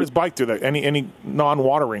didn't want to put his bike through that any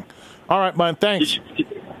non-watering. All right, man. Thanks.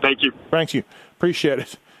 Thank you. Thank you. Appreciate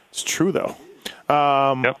it. It's true though.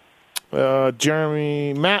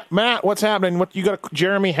 Jeremy, Matt, what's happening? What you got? A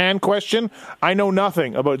Jeremy Hand question? I know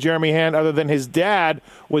nothing about Jeremy Hand other than his dad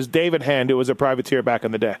was David Hand, who was a privateer back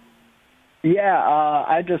in the day. Yeah,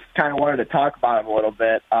 I just kind of wanted to talk about him a little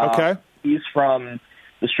bit. Okay. He's from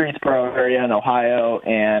the Streetsboro area in Ohio,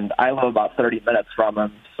 and I live about 30 minutes from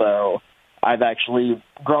him. So I've actually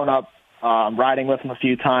grown up riding with him a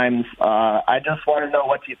few times. I just want to know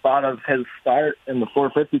what you thought of his start in the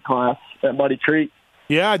 450 class at Muddy Creek.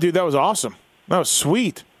 Yeah, dude, that was awesome. That was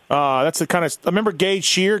sweet. That's the kind of – I remember Gage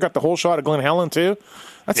Shear got the whole shot of Glenn Helen too.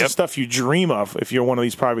 That's the stuff you dream of if you're one of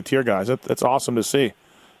these privateer guys. That's awesome to see.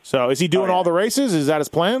 So is he doing all the races? Is that his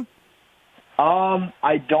plan?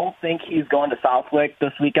 I don't think he's going to Southwick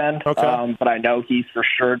this weekend, but I know he's for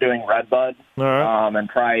sure doing Redbud and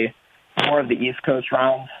probably more of the East Coast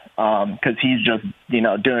rounds because he's just,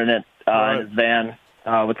 doing it in his van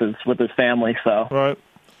with his family. So Right.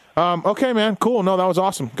 Okay, man. Cool. No, that was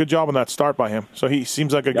awesome. Good job on that start by him. So he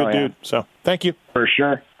seems like a good dude. So thank you. For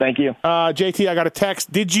sure. Thank you. JT, I got a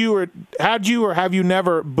text. Had you or have you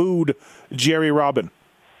never booed Jerry Robin?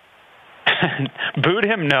 Booed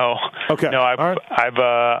him? No. Okay. No,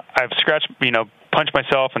 I've scratched, punched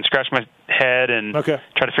myself and scratched my head and tried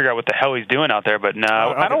to figure out what the hell he's doing out there. But no,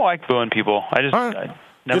 I don't like booing people.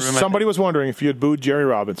 Somebody was wondering if you had booed Jerry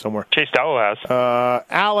Robin somewhere. Chase Dowell has.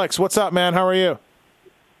 Alex, what's up, man? How are you?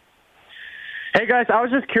 Hey guys, I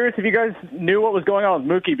was just curious if you guys knew what was going on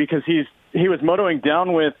with Mookie because he was motoing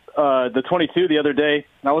down with the 22 the other day,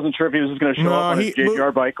 and I wasn't sure if he was just going to show up on his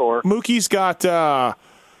JGR bike or. Mookie's got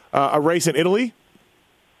a race in Italy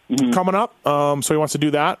coming up, so he wants to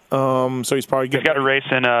do that. So he's probably he's got a race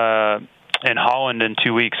in Holland in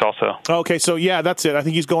 2 weeks also. Okay, so yeah, that's it. I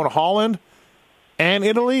think he's going to Holland and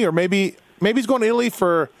Italy, or maybe he's going to Italy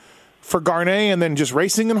for Garnet and then just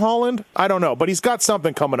racing in Holland. I don't know, but he's got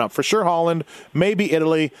something coming up for sure. Holland, maybe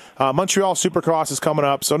Italy. Montreal Supercross is coming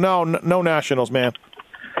up, so no nationals, man.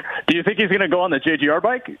 Do you think he's going to go on the JGR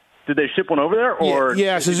bike? Did they ship one over there, or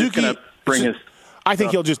yeah, Suzuki going to bring his? I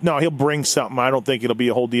think he'll bring something. I don't think it'll be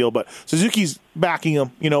a whole deal, but Suzuki's backing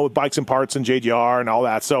him, with bikes and parts and JGR and all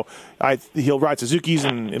that. So he'll ride Suzuki's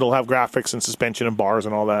and it'll have graphics and suspension and bars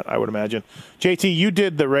and all that, I would imagine. JT, you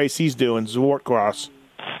did the race he's doing, Zwartcross.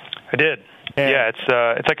 I did. Yeah,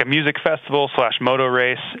 it's like a music festival / moto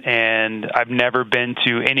race, and I've never been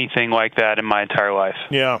to anything like that in my entire life.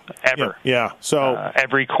 Yeah, ever. Yeah. So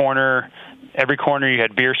every corner you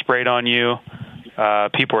had beer sprayed on you.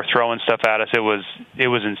 People were throwing stuff at us. It was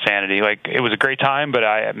insanity. Like, it was a great time, but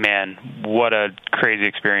what a crazy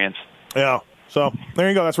experience. Yeah. So there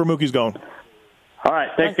you go. That's where Mookie's going. All right.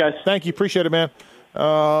 Thanks, guys. Thank you. Appreciate it, man.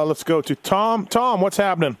 Let's go to Tom. Tom, what's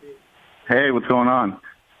happening? Hey, what's going on?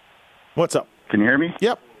 What's up? Can you hear me?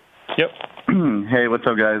 Yep. Hey, what's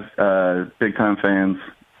up, guys? Big time fans.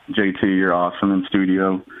 JT, you're awesome in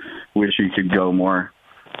studio. Wish you could go more.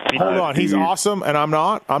 Hold on, he's awesome, and I'm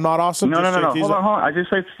not. I'm not awesome. No. Hold on. I just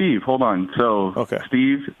said Steve. Hold on. So,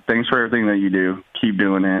 Steve, thanks for everything that you do. Keep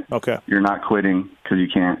doing it. Okay. You're not quitting because you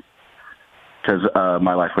can't. Because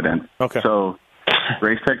my life would end. Okay. So,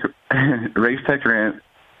 race tech rant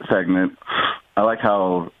segment. I like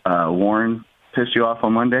how Warren pissed you off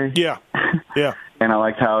on Monday. Yeah. And I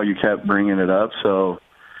liked how you kept bringing it up. So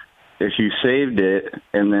if you saved it,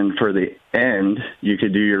 and then for the end, you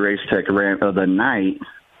could do your race tech rant of the night,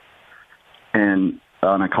 and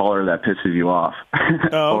on a caller that pisses you off,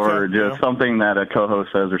 or just something that a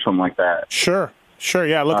co-host says, or something like that. Sure.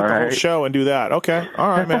 Yeah, look at the whole show and do that. Okay. All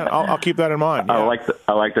right, man. I'll keep that in mind. Yeah. I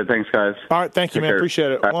like that. Thanks, guys. All right. Thank you, man.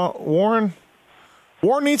 Appreciate it. Well, Warren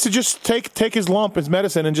needs to just take his lump, his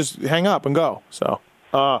medicine, and just hang up and go. So,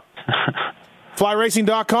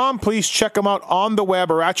 flyracing.com. Please check them out on the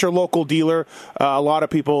web or at your local dealer. A lot of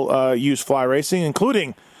people use Fly Racing,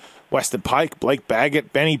 including Weston Pike, Blake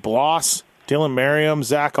Baggett, Benny Bloss, Dylan Merriam,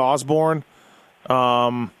 Zach Osborne.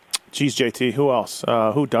 JT, who else?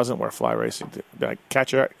 Who doesn't wear Fly Racing? Did I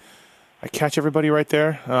catch it? I catch everybody right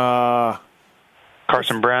there.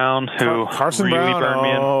 Carson Brown, who really burned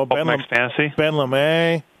me in Ultimate Fantasy. Ben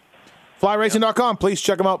LeMay. FlyRacing.com. Please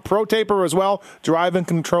check them out. Pro Taper as well. Drive and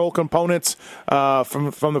control components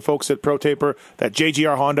from the folks at Pro Taper that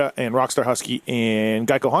JGR Honda and Rockstar Husky and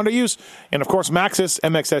Geico Honda use. And, of course, Matthes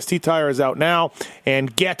MXST tire is out now.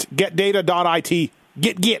 And getdata.it.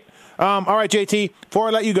 Get. All right, JT, before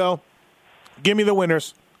I let you go, give me the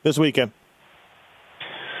winners this weekend.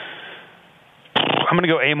 I'm going to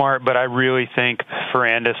go Amart, but I really think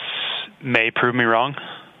Ferrandis may prove me wrong.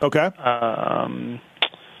 Okay.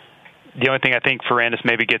 The only thing I think Ferrandis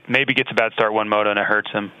maybe gets a bad start one moto and it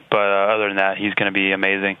hurts him, but other than that, he's going to be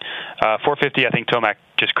amazing. 450, I think Tomac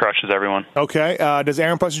just crushes everyone. Okay. Does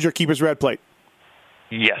Aaron Plessinger keep his red plate?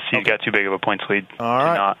 Yes, he's got too big of a points lead. All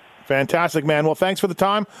right. Not. Fantastic, man. Well, thanks for the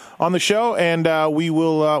time on the show, and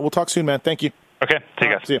we'll talk soon, man. Thank you. Okay. See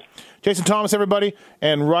you guys. See you. Jason Thomas, everybody,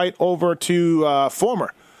 and right over to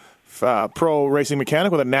former pro racing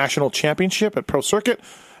mechanic with a national championship at Pro Circuit.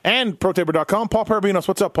 And ProTaper.com. Paul Parabinos,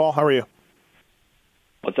 what's up, Paul? How are you?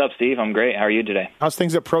 What's up, Steve? I'm great. How are you today? How's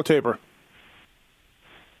things at Pro Taper?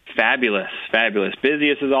 Fabulous. Busy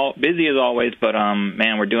as always, but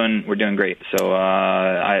man, we're doing great. So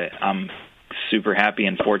I'm super happy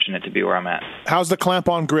and fortunate to be where I'm at. How's the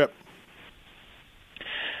clamp-on grip?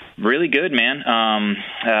 Really good, man.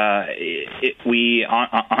 We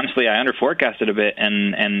honestly, I under forecasted a bit,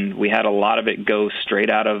 and we had a lot of it go straight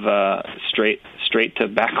out of straight to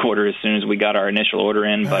back order as soon as we got our initial order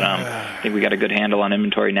in. But I think we got a good handle on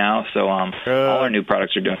inventory now. So all our new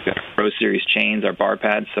products are doing good. Pro Series chains, our bar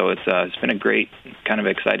pads. So it's been a great, kind of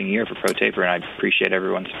exciting year for Pro Taper, and I appreciate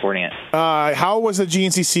everyone supporting it. How was the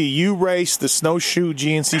GNCC? You raced the snowshoe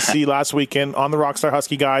GNCC last weekend on the Rockstar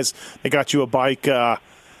Husky guys. They got you a bike.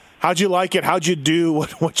 How'd you like it? How'd you do?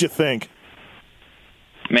 What'd you think?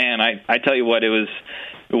 Man, I tell you what, it was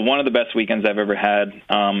one of the best weekends I've ever had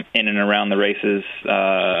in and around the races.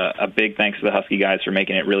 A big thanks to the Husky guys for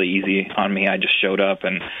making it really easy on me. I just showed up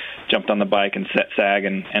and jumped on the bike and set sag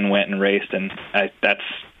and went and raced, and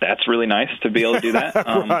that's really nice to be able to do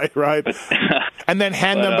that. Right. And then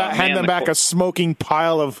hand them back a smoking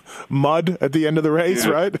pile of mud at the end of the race,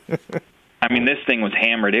 right? I mean, this thing was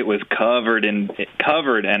hammered. It was covered, and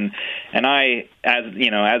I, as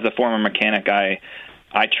a former mechanic,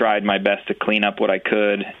 I tried my best to clean up what I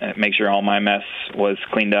could, make sure all my mess was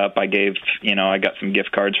cleaned up. I got some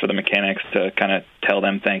gift cards for the mechanics to kind of tell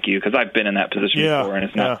them thank you, because I've been in that position before, and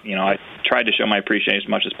it's not, I tried to show my appreciation as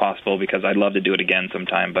much as possible because I'd love to do it again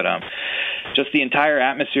sometime. But just the entire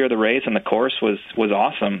atmosphere of the race and the course was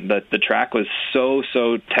awesome. The track was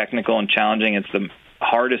so technical and challenging. It's the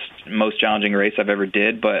hardest, most challenging race I've ever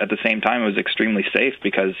did, but at the same time it was extremely safe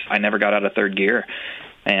because I never got out of third gear.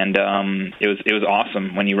 And it was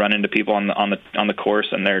awesome when you run into people on the course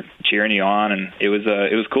and they're cheering you on, and it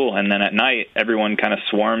was cool. And then at night everyone kind of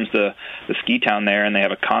swarms the ski town there, and they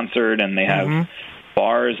have a concert and they have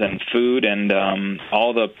bars and food, and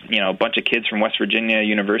all the a bunch of kids from West Virginia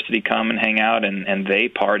University come and hang out, and they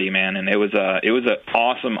party, man. And it was an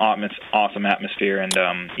awesome atmosphere, and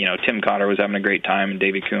Tim Cotter was having a great time, and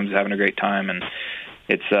Davey Coombs was having a great time, and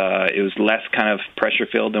it was less kind of pressure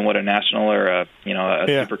filled than what a national or a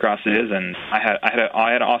Supercross is, and I had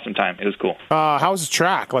an awesome time. It was cool. How was the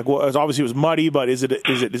track? Like, well, obviously it was muddy, but was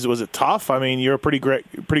it tough? I mean, you're a pretty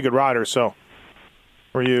good rider, so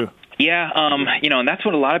were you? Yeah, and that's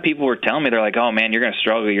what a lot of people were telling me. They're like, oh, man, you're going to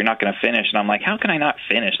struggle. You're not going to finish. And I'm like, how can I not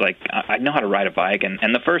finish? Like, I know how to ride a bike. And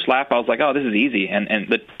the first lap, I was like, oh, this is easy. And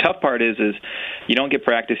the tough part is you don't get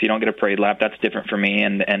practice. You don't get a parade lap. That's different for me.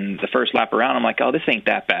 And the first lap around, I'm like, oh, this ain't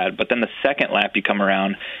that bad. But then the second lap, you come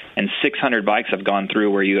around, and 600 bikes have gone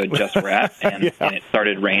through where you had just were at, and it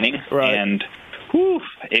started raining. Right. And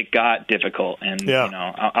it got difficult, and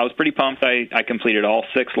I was pretty pumped. I completed all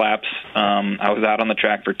 6 laps. I was out on the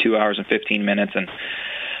track for 2 hours and 15 minutes,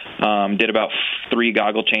 and did about 3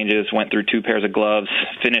 goggle changes. Went through 2 pairs of gloves.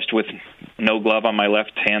 Finished with no glove on my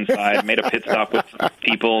left hand side. Made a pit stop with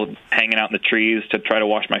people hanging out in the trees to try to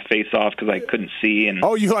wash my face off because I couldn't see. And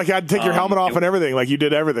you had to take your helmet off and everything. Like, you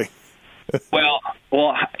did everything. Well,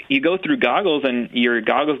 you go through goggles, and your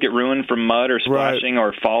goggles get ruined from mud or splashing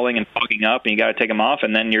or falling and fogging up, and you got to take them off,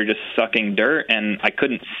 and then you're just sucking dirt. And I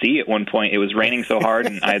couldn't see at one point. It was raining so hard,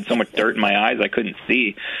 and I had so much dirt in my eyes I couldn't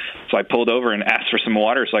see. So I pulled over and asked for some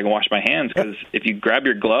water so I can wash my hands, because if you grab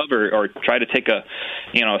your glove or try to take a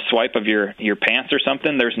swipe of your pants or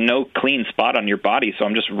something, there's no clean spot on your body. So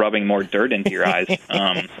I'm just rubbing more dirt into your eyes. It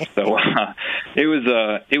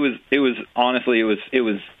was honestly, it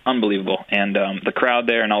was unbelievable. And the crowd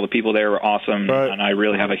there and all the people there were awesome. Right. And I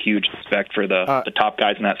really have a huge respect for the top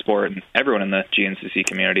guys in that sport and everyone in the GNCC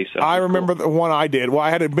community. So I remember the one I did. Well, I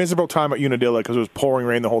had a miserable time at Unadilla because it was pouring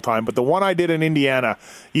rain the whole time. But the one I did in Indiana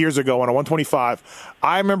years ago on a 125,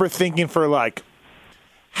 I remember thinking for like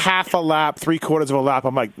half a lap, 3/4 of a lap,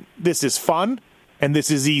 I'm like, this is fun and this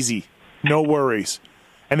is easy. No worries.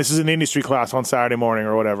 And this is an industry class on Saturday morning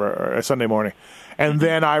or whatever, or Sunday morning. And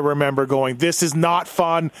then I remember going, this is not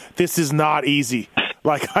fun. This is not easy.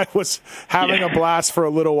 Like, I was having a blast for a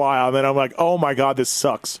little while, and then I'm like, oh, my God, this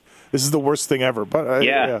sucks. This is the worst thing ever. But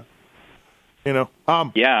yeah. You know.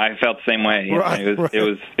 Yeah, I felt the same way. Right, it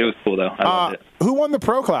was cool, though. I loved it. Who won the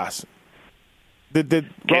pro class? Did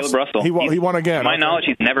Caleb Russell. He won again. To my knowledge,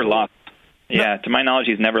 he's never lost. Yeah, to my knowledge,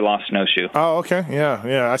 he's never lost snowshoe. Oh, okay.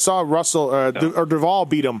 Yeah. I saw Russell or Duvall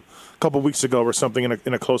beat him a couple weeks ago or something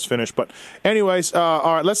in a close finish. But anyways,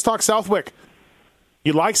 all right, let's talk Southwick.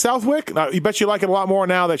 You like Southwick? You bet you like it a lot more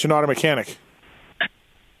now that you're not a mechanic.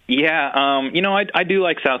 Yeah, I do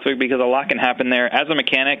like Southwick because a lot can happen there. As a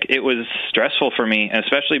mechanic, it was stressful for me,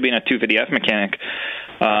 especially being a 250F mechanic.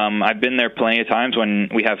 I've been there plenty of times when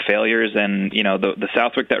we have failures, and the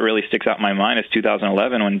Southwick that really sticks out in my mind is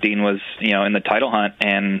 2011 when Dean was in the title hunt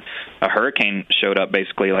and a hurricane showed up.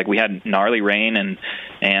 Basically, like we had gnarly rain,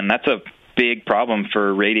 and that's a big problem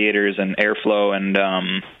for radiators and airflow. And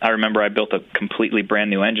I remember I built a completely brand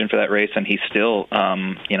new engine for that race, and he still,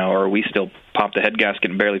 we still popped the head gasket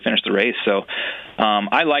and barely finished the race. So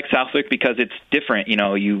I like Southwick because it's different.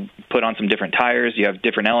 You put on some different tires, you have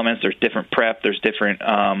different elements, there's different prep, there's different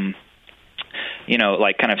kind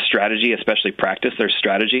of strategy, especially practice, there's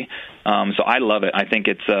strategy. So I love it. I think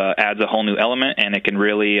it's adds a whole new element, and it can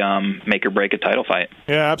really make or break a title fight.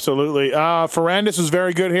 Yeah, absolutely. Ferrandis is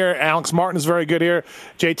very good here. Alex Martin is very good here.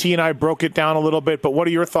 JT and I broke it down a little bit, but what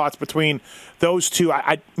are your thoughts between those two?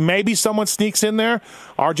 Maybe someone sneaks in there.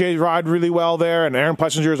 RJ's ride really well there, and Aaron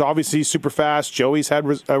Plessinger is obviously super fast. Joey's had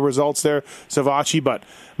results there, Savachi, but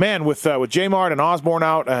man, with J-Mart and Osborne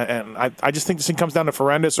out, and I just think this thing comes down to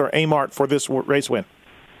Ferrandis or A-Mart for this race win.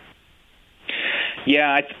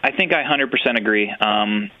 Yeah, I think I 100% agree.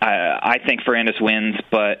 I think Ferrandis wins,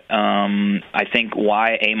 but I think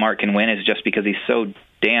why A-Mart can win is just because he's so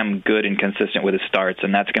damn good and consistent with his starts,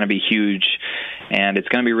 and that's going to be huge. And it's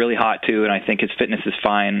going to be really hot, too, and I think his fitness is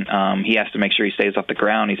fine. He has to make sure he stays off the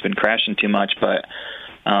ground. He's been crashing too much, but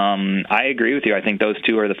I agree with you. I think those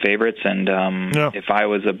two are the favorites, and if I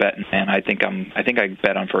was a betting man, I think I'd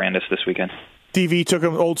bet on Ferrandis this weekend. DV took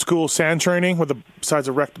him old school sand training besides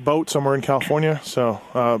a wrecked boat somewhere in California. So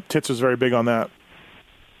Tits was very big on that.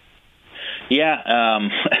 Yeah,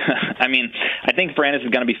 I mean, I think Ferrandis is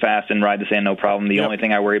going to be fast and ride the sand no problem. The only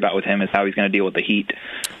thing I worry about with him is how he's going to deal with the heat.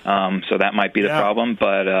 So that might be the problem.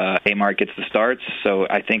 But A-Mart gets the starts, so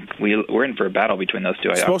I think we're in for a battle between those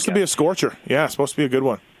two. It's supposed to be a scorcher. Yeah, it's supposed to be a good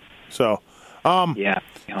one. So,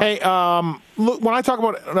 Hey, look, when I talk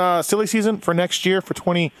about silly season for next year, for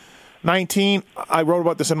 2019, I wrote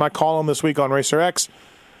about this in my column this week on Racer X.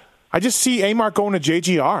 I just see A-Mart going to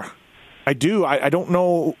JGR. I do. I don't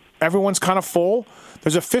know. Everyone's kind of full.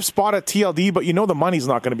 There's a fifth spot at TLD, but the money's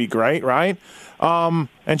not going to be great, right? And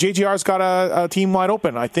JGR's got a team wide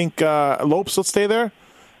open. I think Lopes will stay there.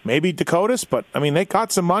 Maybe Dakotas, but, they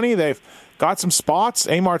got some money. They've got some spots.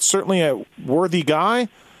 A-Mart's certainly a worthy guy.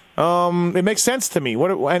 It makes sense to me.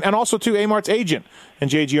 And also, too, A-Mart's agent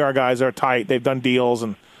and JGR guys are tight. They've done deals.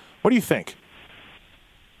 And what do you think?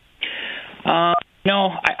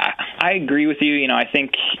 No, I agree with you. I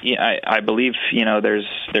think I believe there's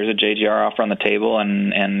a JGR offer on the table,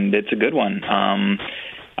 and it's a good one.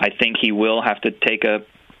 I think he will have to take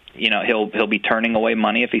he'll be turning away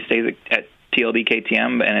money if he stays at TLD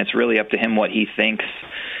KTM, and it's really up to him what he thinks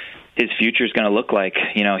his future is going to look like.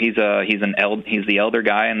 He's the elder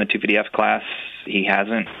guy in the 250F class. He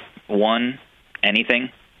hasn't won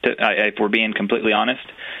anything, if we're being completely honest.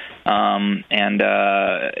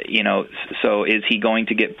 So is he going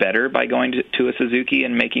to get better by going to a Suzuki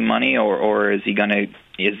and making money, or is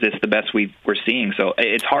this the best we're seeing? So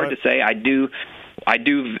it's hard to say. I do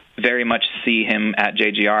very much see him at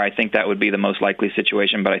JGR. I think that would be the most likely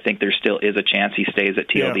situation, but I think there still is a chance he stays at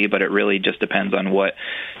TLD, but it really just depends on what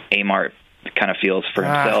A-Mart kind of feels for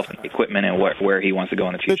himself and equipment and where he wants to go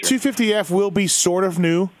in the future. The 250F will be sort of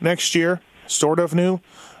new next year, sort of new.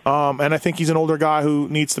 And I think he's an older guy who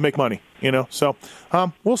needs to make money, So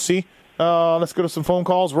we'll see. Let's go to some phone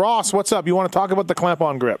calls. Ross, what's up? You want to talk about the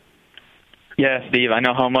clamp-on grip? Yeah, Steve, I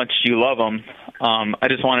know how much you love them. I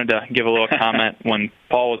just wanted to give a little comment when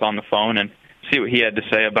Paul was on the phone and see what he had to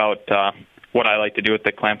say about what I like to do with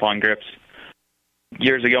the clamp-on grips.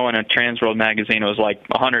 years ago in a Transworld magazine, it was like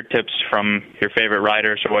 100 tips from your favorite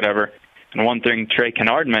riders or whatever. And one thing Trey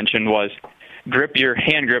Kennard mentioned was grip your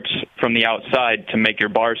hand grips from the outside to make your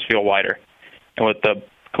bars feel wider. And with the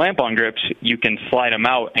clamp-on grips, you can slide them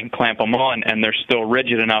out and clamp them on, and they're still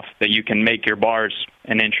rigid enough that you can make your bars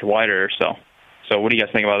an inch wider or so. So what do you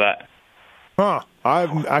guys think about that? Huh.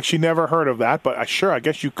 I've actually never heard of that, but sure, I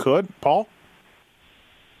guess you could. Paul?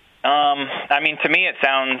 I mean, to me, it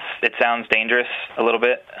sounds dangerous a little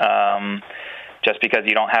bit, just because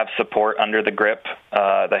you don't have support under the grip,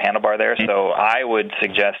 the handlebar there. So I would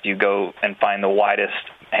suggest you go and find the widest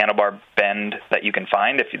handlebar bend that you can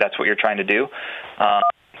find if that's what you're trying to do.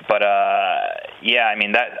 Yeah, I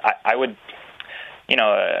mean, that I would,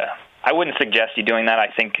 I wouldn't suggest you doing that. I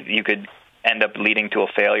think you could end up leading to a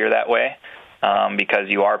failure that way, because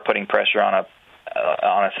you are putting pressure on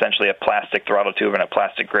essentially a plastic throttle tube and a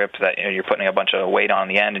plastic grip that you're putting a bunch of weight on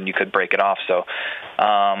the end, and you could break it off. So,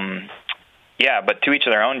 yeah, but to each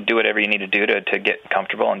their own. Do whatever you need to do to get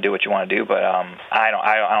comfortable and do what you want to do. But I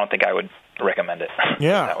don't think I would recommend it.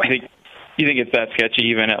 Yeah, that way. You think it's that sketchy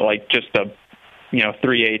even at like just a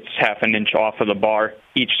 3/8, half an inch off of the bar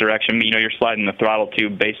each direction? You're sliding the throttle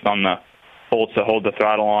tube based on the bolts that hold the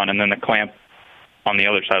throttle on, and then the clamp on the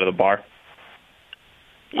other side of the bar.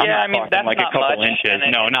 Yeah, I mean, that's like not a couple much. inches.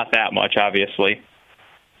 No, not that much, obviously.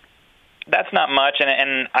 That's not much,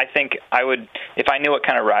 and I think I would, if I knew what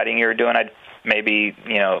kind of riding you were doing, I'd maybe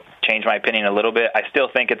change my opinion a little bit. I still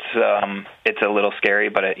think it's a little scary,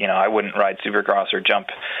 but I wouldn't ride Supercross or jump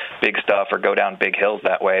big stuff or go down big hills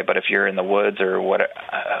that way. But if you're in the woods or what,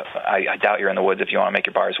 I doubt you're in the woods if you want to make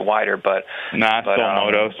your bars wider. But it's still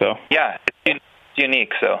moto, so yeah, it's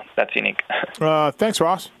unique. So that's unique. Thanks,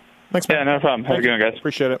 Ross. Thanks, man. Yeah, no problem. Have a good one, guys.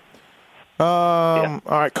 Appreciate it. All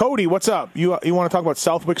right, Cody, what's up? You want to talk about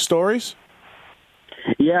Southwick stories?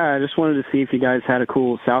 Yeah, I just wanted to see if you guys had a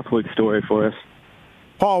cool Southwick story for us.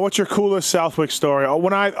 Paul, what's your coolest Southwick story?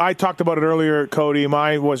 When I talked about it earlier, Cody,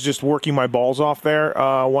 mine was just working my balls off there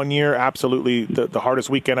one year. Absolutely the hardest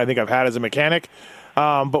weekend I think I've had as a mechanic.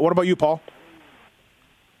 But what about you, Paul?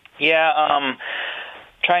 Yeah,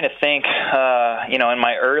 trying to think, in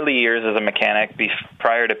my early years as a mechanic,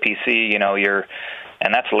 prior to PC,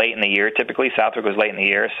 and that's late in the year. Typically, Southwick was late in the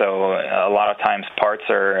year, so a lot of times parts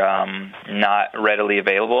are not readily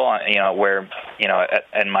available.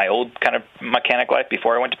 In my old kind of mechanic life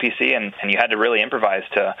before I went to PC, and you had to really improvise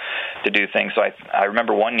to do things. So I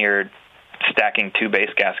remember one year stacking 2 base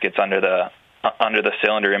gaskets under the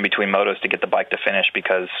cylinder in between motos to get the bike to finish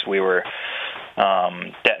because we were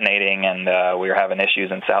detonating and we were having issues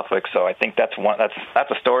in Southwick. So I think that's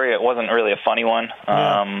a story. It wasn't really a funny one.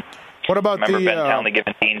 Yeah. What about I remember Ben Townley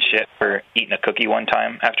giving Dean shit for eating a cookie one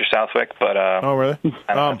time after Southwick, but oh really?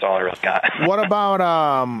 That's all I really got. What about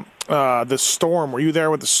the storm? Were you there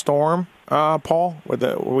with the storm, Paul?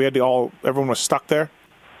 Everyone was stuck there.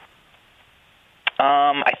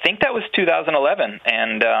 I think that was 2011,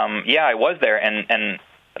 and I was there, and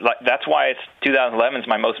that's why 2011 is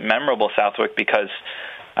my most memorable Southwick, because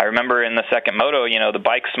I remember in the second moto, the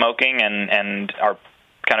bike smoking and our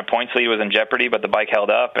kind of points lead was in jeopardy, but the bike held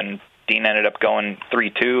up, and Dean ended up going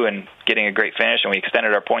 3-2 and getting a great finish, and we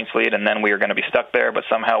extended our points lead, and then we were going to be stuck there, but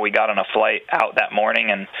somehow we got on a flight out that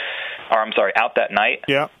out that night.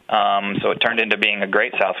 Yeah. So it turned into being a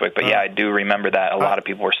great Southwick, but I do remember that a lot of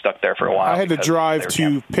people were stuck there for a while. I had to drive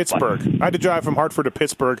to Pittsburgh. I had to drive from Hartford to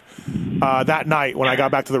Pittsburgh that night when I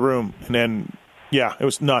got back to the room, and then, it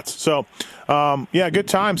was nuts. So, good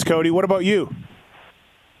times, Cody. What about you?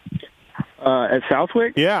 At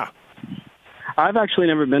Southwick? Yeah. I've actually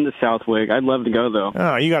never been to Southwick. I'd love to go, though.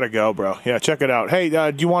 Oh, you got to go, bro. Yeah, check it out. Hey,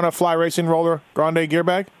 do you want a Fly Racing Roller Grande gear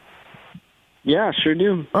bag? Yeah, sure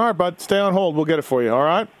do. All right, bud. Stay on hold. We'll get it for you, all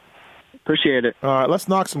right? Appreciate it. All right, let's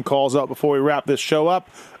knock some calls up before we wrap this show up.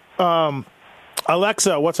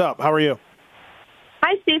 Alexa, what's up? How are you?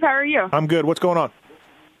 Hi, Steve. How are you? I'm good. What's going on?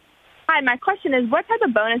 Hi, my question is, what type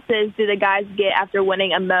of bonuses do the guys get after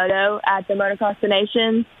winning a moto at the Motocross the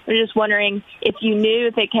Nations? I'm just wondering if you knew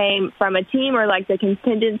if it came from a team or like the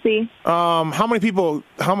contingency. How much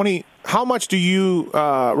do you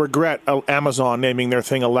regret Amazon naming their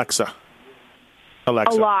thing Alexa? A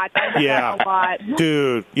lot. Yeah. A lot.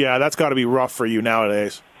 Dude, yeah, that's got to be rough for you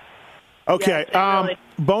nowadays. Okay, really.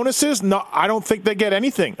 Bonuses? No, I don't think they get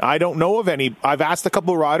anything. I don't know of any. I've asked a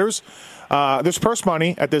couple of riders. There's purse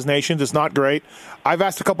money at this Nations. It's not great. I've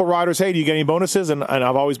asked a couple of riders, hey, do you get any bonuses? And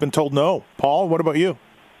I've always been told no. Paul, what about you?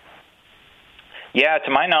 Yeah,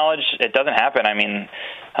 to my knowledge, it doesn't happen. I mean,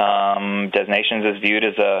 Des Nations is viewed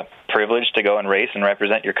as a privilege to go and race and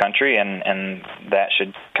represent your country, and that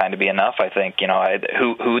should kind of be enough, I think. You know,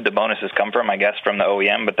 who the bonuses come from, I guess, from the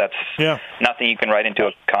OEM, but that's nothing you can write into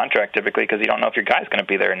a contract typically because you don't know if your guy's going to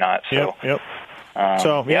be there or not. So, I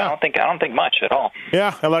don't think much at all.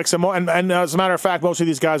 Yeah, I like some more. And as a matter of fact, most of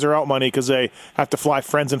these guys are out money because they have to fly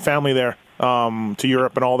friends and family there to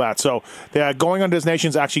Europe and all that. So going on Des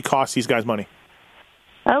Nations actually costs these guys money.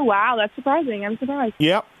 Oh, wow. That's surprising. I'm surprised.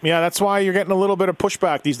 Yep. Yeah, that's why you're getting a little bit of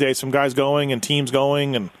pushback these days from guys going and teams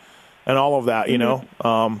going and all of that, you know.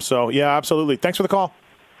 So, yeah, absolutely. Thanks for the call.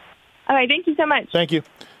 All right. Thank you so much. Thank you.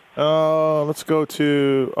 Let's go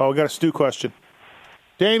to we got a Stu question.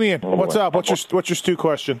 Damien, what's up? What's your Stu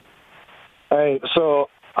question? Hey, so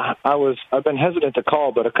I've been hesitant to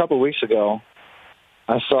call, but a couple of weeks ago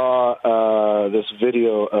I saw this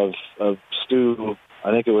video of Stu. I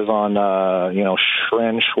think it was on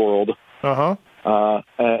Shrench World.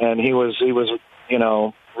 And he was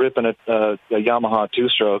ripping a Yamaha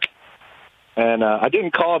two-stroke. And I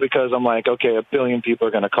didn't call because I'm like, okay, a billion people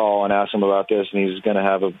are going to call and ask him about this, and he's going to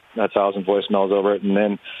have 1,000 voicemails over it. And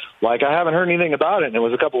then, I haven't heard anything about it. And it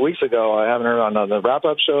was a couple of weeks ago. I haven't heard on the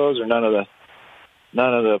wrap-up shows or none of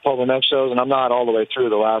the Pulp MX shows, and I'm not all the way through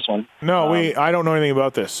the last one. No, I don't know anything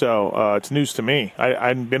about this, so it's news to me. I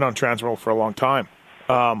hadn't been on Transworld for a long time.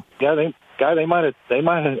 They might have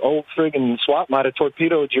old friggin' SWAT might have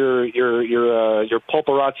torpedoed your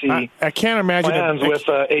Pulparazzi. I can't imagine plans with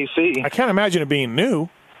AC. I can't imagine it being new.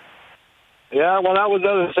 Yeah, well, that was the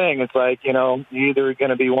other thing. It's like, you're either going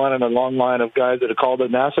to be one in a long line of guys that have called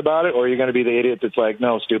and asked about it, or you're going to be the idiot that's like,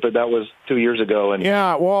 no, stupid, that was 2 years ago, and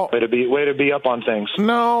way to be up on things.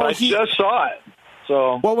 No, I just saw it.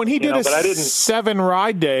 So, when he did his 7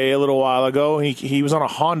 ride day a little while ago, he was on a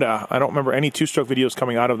Honda. I don't remember any two-stroke videos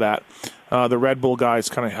coming out of that. The Red Bull guys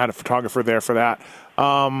kind of had a photographer there for that.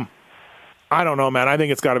 I don't know, man. I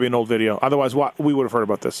think it's got to be an old video. Otherwise, we would have heard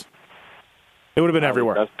about this. It would have been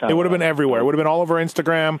everywhere. It would have been everywhere. It would have been all over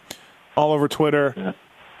Instagram, all over Twitter. Yeah.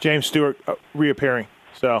 James Stewart reappearing.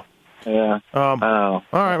 So, yeah. All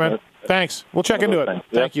right, man. Thanks. We'll check into it.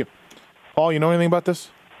 Thank you. Paul, you know anything about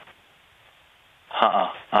this?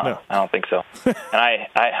 No. I don't think so. And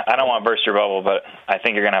I don't want to burst your bubble, but I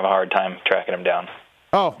think you're going to have a hard time tracking him down.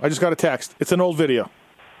 Oh, I just got a text. It's an old video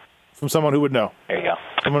from someone who would know. There you go.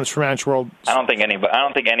 Someone from Ranch World. I don't think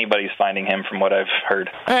anybody's finding him from what I've heard.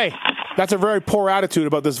 Hey, that's a very poor attitude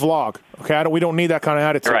about this vlog. Okay, we don't need that kind of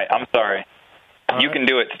attitude. You're right. I'm sorry. You can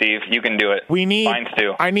do it, Steve. You can do it. Fine,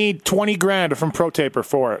 Stu. I need $20,000 from Pro Taper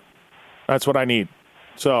for it. That's what I need.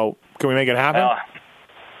 So, can we make it happen? Well,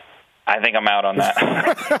 I think I'm out on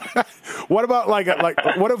that. What about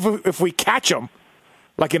what if we catch him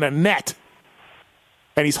like in a net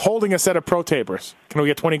and he's holding a set of Pro Tapers? Can we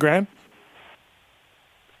get $20,000?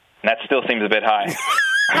 That still seems a bit high.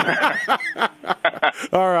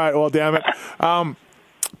 All right. Well, damn it. Paul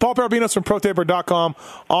Parabinos from ProTaper.com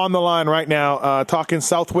on the line right now, talking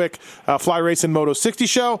Southwick Fly Racing Moto 60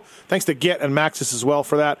 show. Thanks to Get and Matthes as well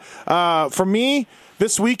for that. For me,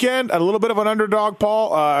 this weekend, a little bit of an underdog,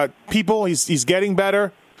 Paul. He's getting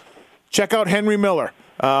better. Check out Henry Miller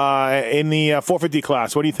in the 450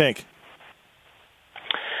 class. What do you think?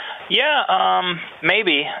 Yeah,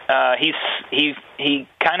 maybe. He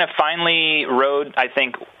kind of finally rode, I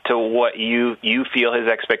think, to what you feel his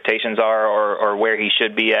expectations are, or where he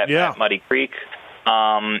should be at Muddy Creek.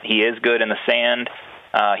 He is good in the sand.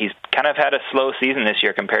 He's kind of had a slow season this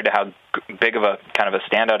year compared to how big of a kind of a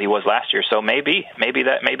standout he was last year. So maybe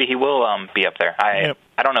he will be up there. I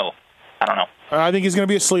don't know. I think he's going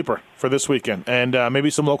to be a sleeper for this weekend, and maybe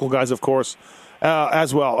some local guys, of course,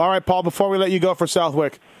 as well. All right, Paul. Before we let you go for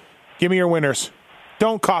Southwick, give me your winners.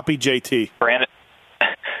 Don't copy JT.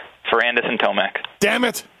 Ferrandis and Tomac. Damn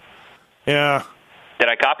it. Yeah. Did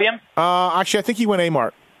I copy him? Actually, I think he went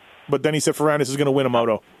A-Mart, but then he said Ferrandis is going to win a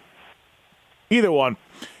moto. Either one.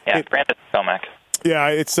 Yeah, Ferrandis and Tomac. Yeah,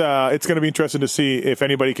 it's going to be interesting to see if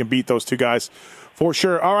anybody can beat those two guys for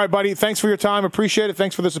sure. All right, buddy. Thanks for your time. Appreciate it.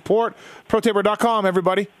 Thanks for the support. ProTaper.com,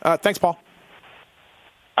 everybody. Thanks, Paul.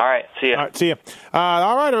 All right. See you. All right, see you.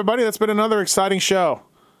 All right, everybody. That's been another exciting show.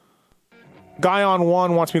 Guy on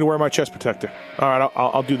one wants me to wear my chest protector. All right,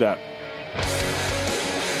 I'll do that.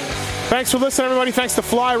 Thanks for listening, everybody. Thanks to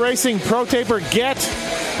Fly Racing, Pro Taper,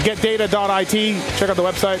 getdata.it. Check out the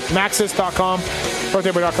website, maxis.com,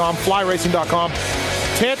 protaper.com, flyracing.com.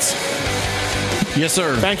 Tits. Yes,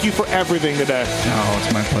 sir. Thank you for everything today. Oh,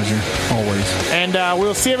 it's my pleasure. Always. And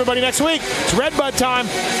we'll see everybody next week. It's Redbud time.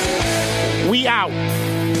 We out.